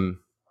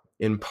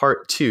 in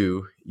part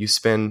 2, you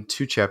spend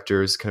 2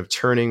 chapters kind of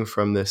turning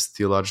from this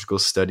theological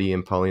study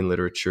in Pauline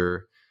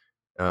literature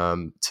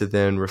to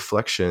then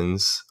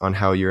reflections on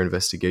how your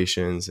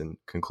investigations and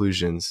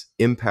conclusions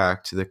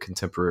impact the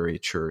contemporary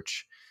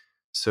church.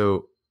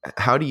 So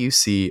how do you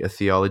see a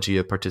theology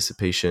of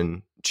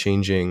participation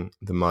changing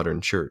the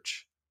modern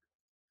church?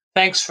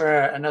 Thanks for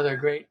another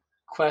great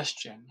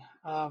question.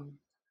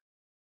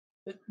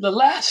 The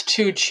last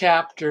 2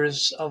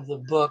 chapters of the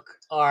book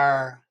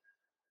are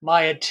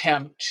my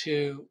attempt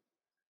to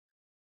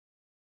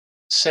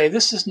say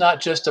this is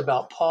not just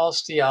about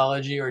Paul's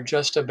theology or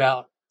just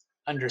about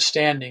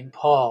understanding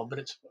Paul, but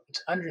it's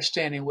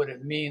understanding what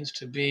it means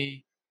to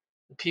be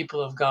the people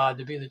of God,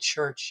 to be the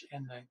church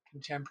in the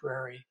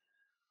contemporary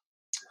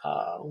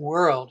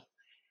world.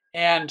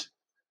 And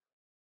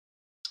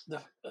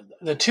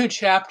the 2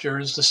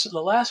 chapters,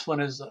 the last one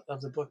is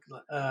of the book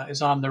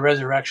is on the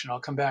resurrection.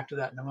 I'll come back to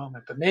that in a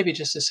moment, but maybe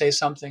just to say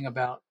something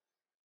about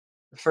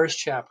the first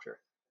chapter.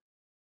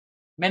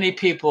 Many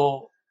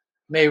people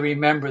may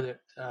remember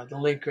that the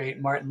late great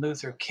Martin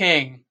Luther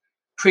King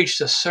preached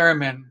a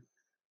sermon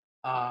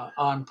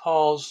on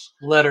Paul's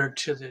letter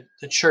to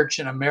the church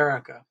in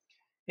America,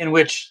 in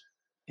which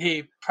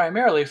he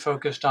primarily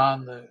focused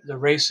on the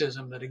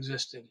racism that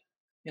existed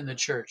in the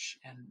church.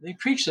 And he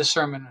preached the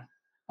sermon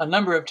a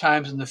number of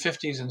times in the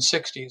 50s and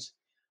 60s.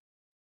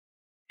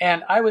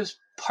 And I was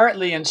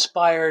partly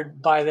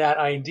inspired by that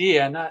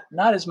idea,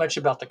 not as much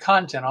about the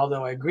content,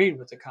 although I agreed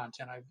with the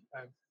content. I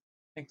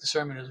think the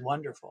sermon is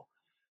wonderful,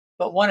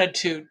 but wanted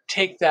to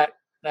take that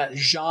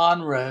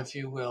genre, if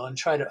you will, and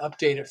try to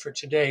update it for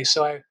today.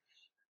 So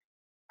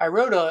I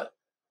wrote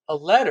a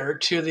letter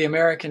to the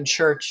American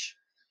church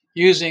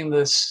using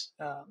this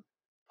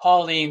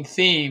Pauline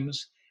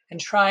themes and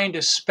trying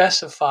to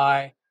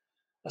specify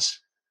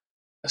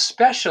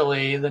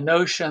especially the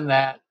notion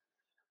that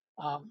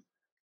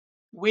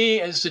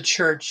we as the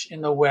church in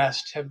the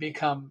West have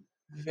become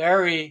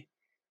very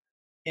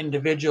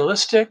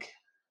individualistic.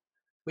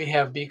 We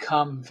have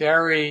become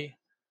very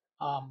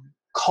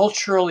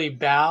culturally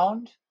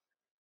bound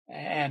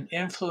and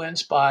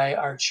influenced by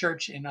our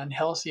church in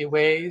unhealthy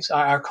ways,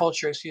 our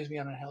culture, in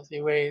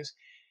unhealthy ways.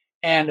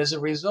 And as a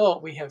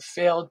result, we have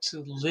failed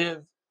to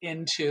live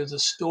into the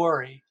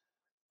story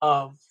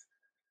of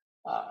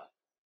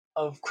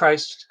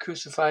Christ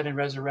crucified and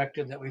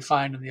resurrected that we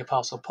find in the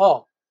Apostle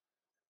Paul.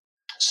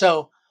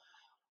 So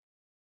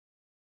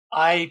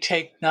I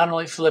take not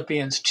only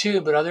Philippians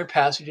 2, but other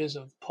passages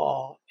of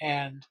Paul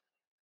and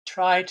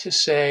try to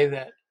say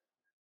that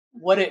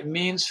what it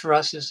means for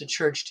us as the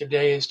church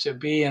today is to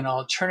be an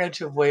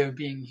alternative way of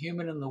being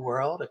human in the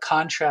world, a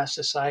contrast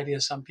society,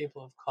 as some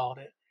people have called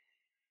it,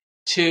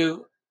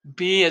 to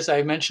be, as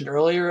I mentioned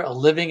earlier, a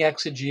living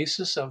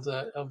exegesis of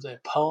the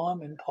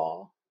poem in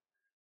Paul.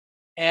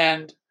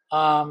 And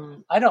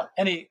I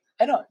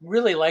don't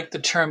really like the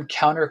term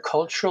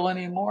countercultural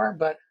anymore,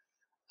 but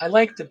I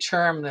like the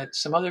term that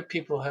some other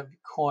people have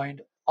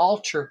coined,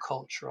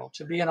 altercultural,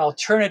 to be an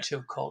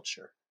alternative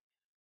culture.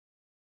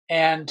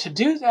 And to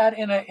do that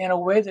in a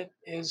way that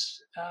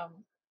is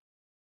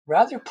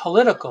rather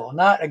political,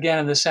 not again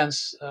in the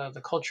sense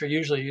the culture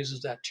usually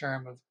uses that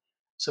term of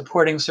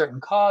supporting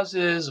certain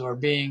causes or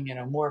being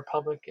more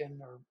Republican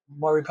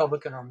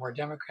or more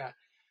Democrat,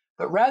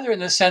 but rather in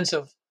the sense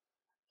of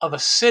a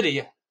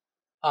city,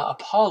 a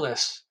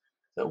polis,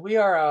 that we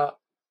are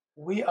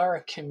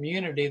a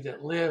community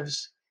that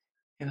lives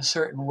in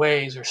certain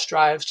ways or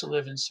strives to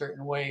live in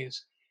certain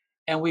ways,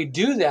 and we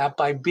do that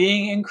by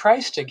being in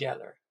Christ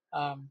together.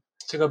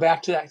 To go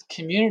back to that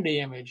community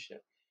image,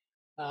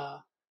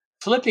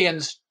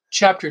 Philippians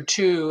chapter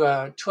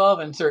 2, 12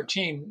 and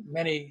 13,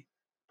 many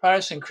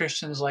Protestant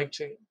Christians like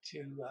to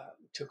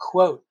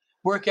quote,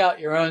 "Work out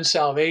your own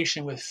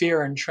salvation with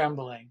fear and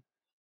trembling."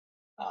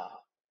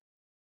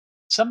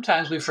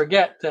 Sometimes we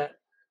forget that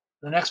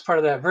the next part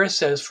of that verse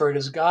says, "For it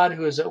is God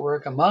who is at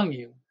work among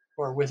you,"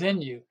 or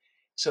within you.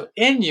 So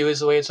 "in you" is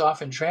the way it's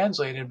often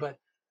translated, but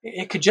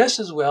it could just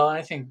as well, and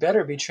I think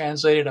better, be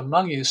translated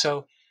 "among you."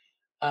 So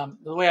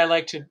the way I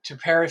like to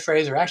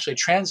paraphrase or actually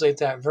translate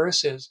that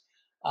verse is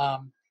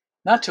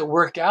not to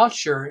work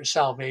out your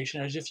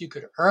salvation as if you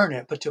could earn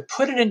it, but to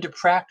put into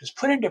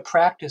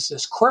practice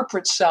this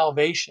corporate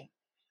salvation.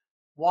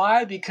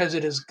 Why? Because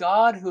it is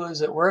God who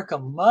is at work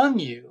among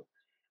you,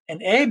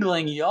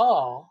 enabling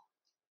y'all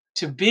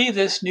to be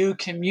this new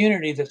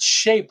community that's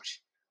shaped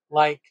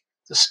like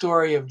the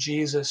story of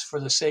Jesus for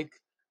the sake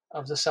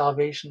of the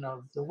salvation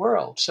of the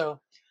world.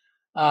 So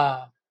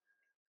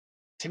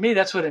to me,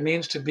 that's what it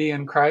means to be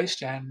in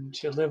Christ and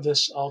to live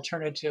this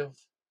alternative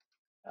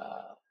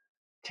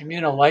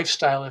communal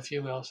lifestyle, if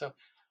you will. So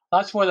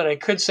lots more that I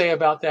could say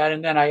about that.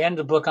 And then I end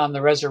the book on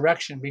the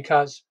resurrection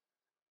because,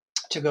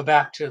 to go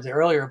back to the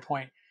earlier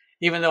point,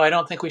 even though I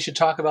don't think we should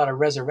talk about a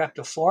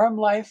resurrectiform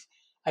life,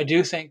 I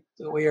do think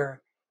that we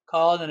are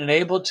called and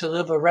enabled to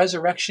live a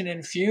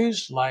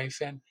resurrection-infused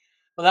life. And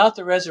without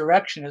the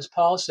resurrection, as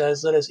Paul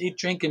says, let us eat,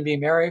 drink, and be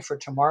merry, for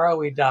tomorrow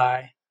we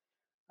die.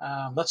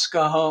 Let's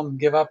go home and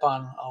give up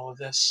on all of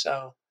this.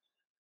 So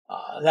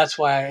that's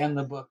why I end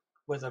the book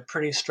with a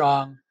pretty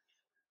strong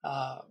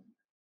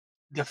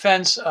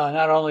defense,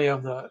 not only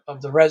of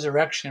the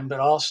resurrection, but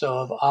also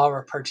of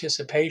our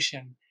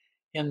participation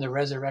in the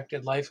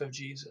resurrected life of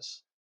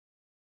Jesus.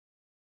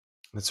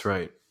 That's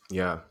right.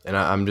 Yeah. And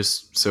I'm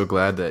just so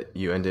glad that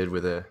you ended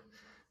with a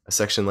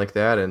section like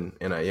that.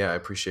 And I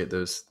appreciate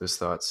those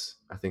thoughts.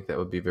 I think that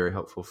would be very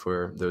helpful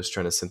for those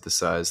trying to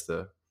synthesize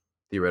the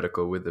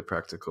theoretical with the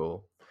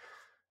practical.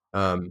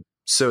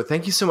 So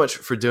thank you so much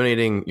for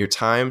donating your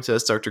time to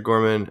us, Dr.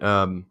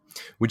 Gorman.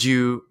 Would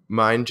you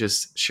mind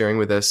just sharing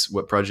with us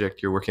what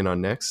project you're working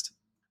on next?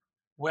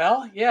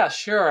 Well, yeah,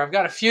 sure. I've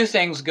got a few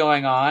things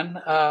going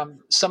on.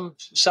 Some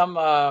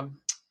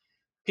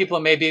people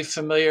may be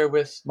familiar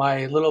with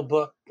my little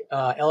book,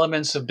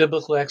 Elements of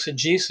Biblical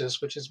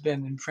Exegesis, which has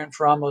been in print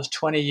for almost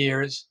 20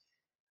 years.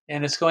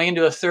 And it's going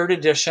into a third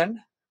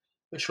edition,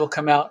 which will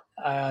come out,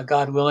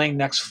 God willing,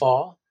 next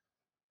fall.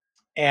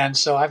 And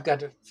so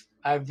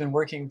I've been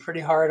working pretty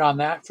hard on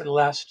that for the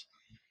last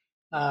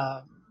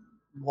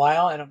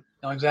while. I don't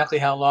know exactly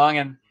how long,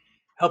 and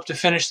hope to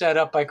finish that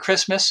up by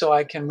Christmas so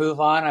I can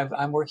move on.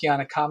 I'm working on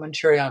a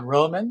commentary on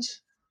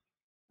Romans.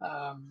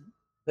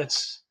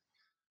 That's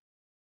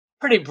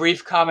pretty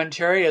brief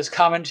commentary, as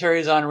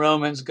commentaries on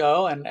Romans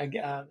go, and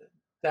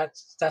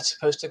that's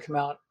supposed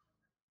to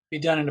be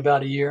done in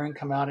about a year and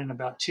come out in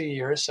about 2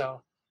 years.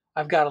 So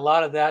I've got a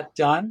lot of that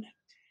done.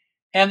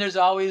 And there's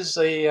always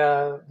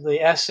the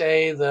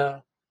essay,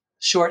 the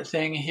short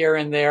thing here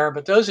and there,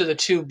 but those are the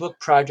two book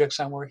projects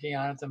I'm working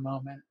on at the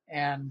moment.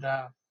 And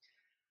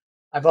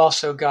I've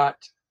also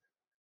got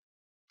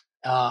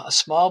a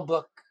small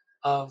book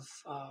of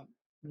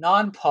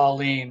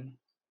non-Pauline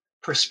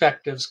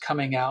perspectives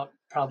coming out,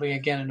 probably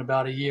again in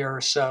about a year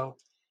or so,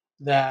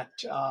 that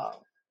I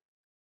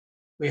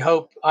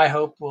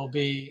hope will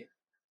be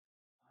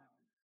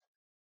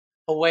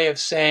a way of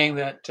saying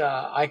that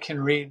I can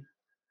read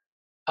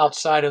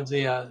outside of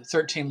the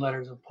 13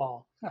 letters of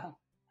Paul.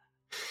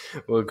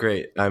 Well,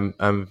 great.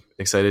 I'm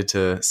excited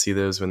to see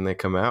those when they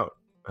come out.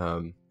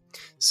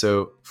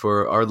 So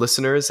for our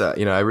listeners,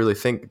 I really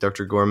think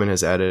Dr. Gorman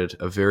has added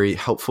a very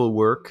helpful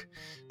work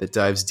that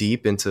dives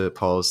deep into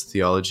Paul's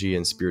theology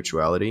and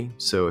spirituality.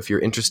 So if you're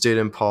interested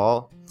in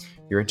Paul,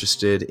 you're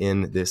interested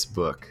in this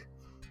book.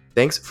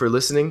 Thanks for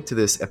listening to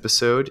this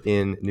episode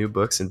in New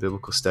Books in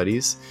Biblical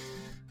Studies.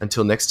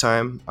 Until next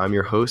time, I'm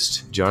your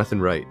host, Jonathan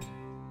Wright.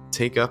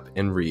 Take up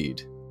and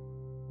read.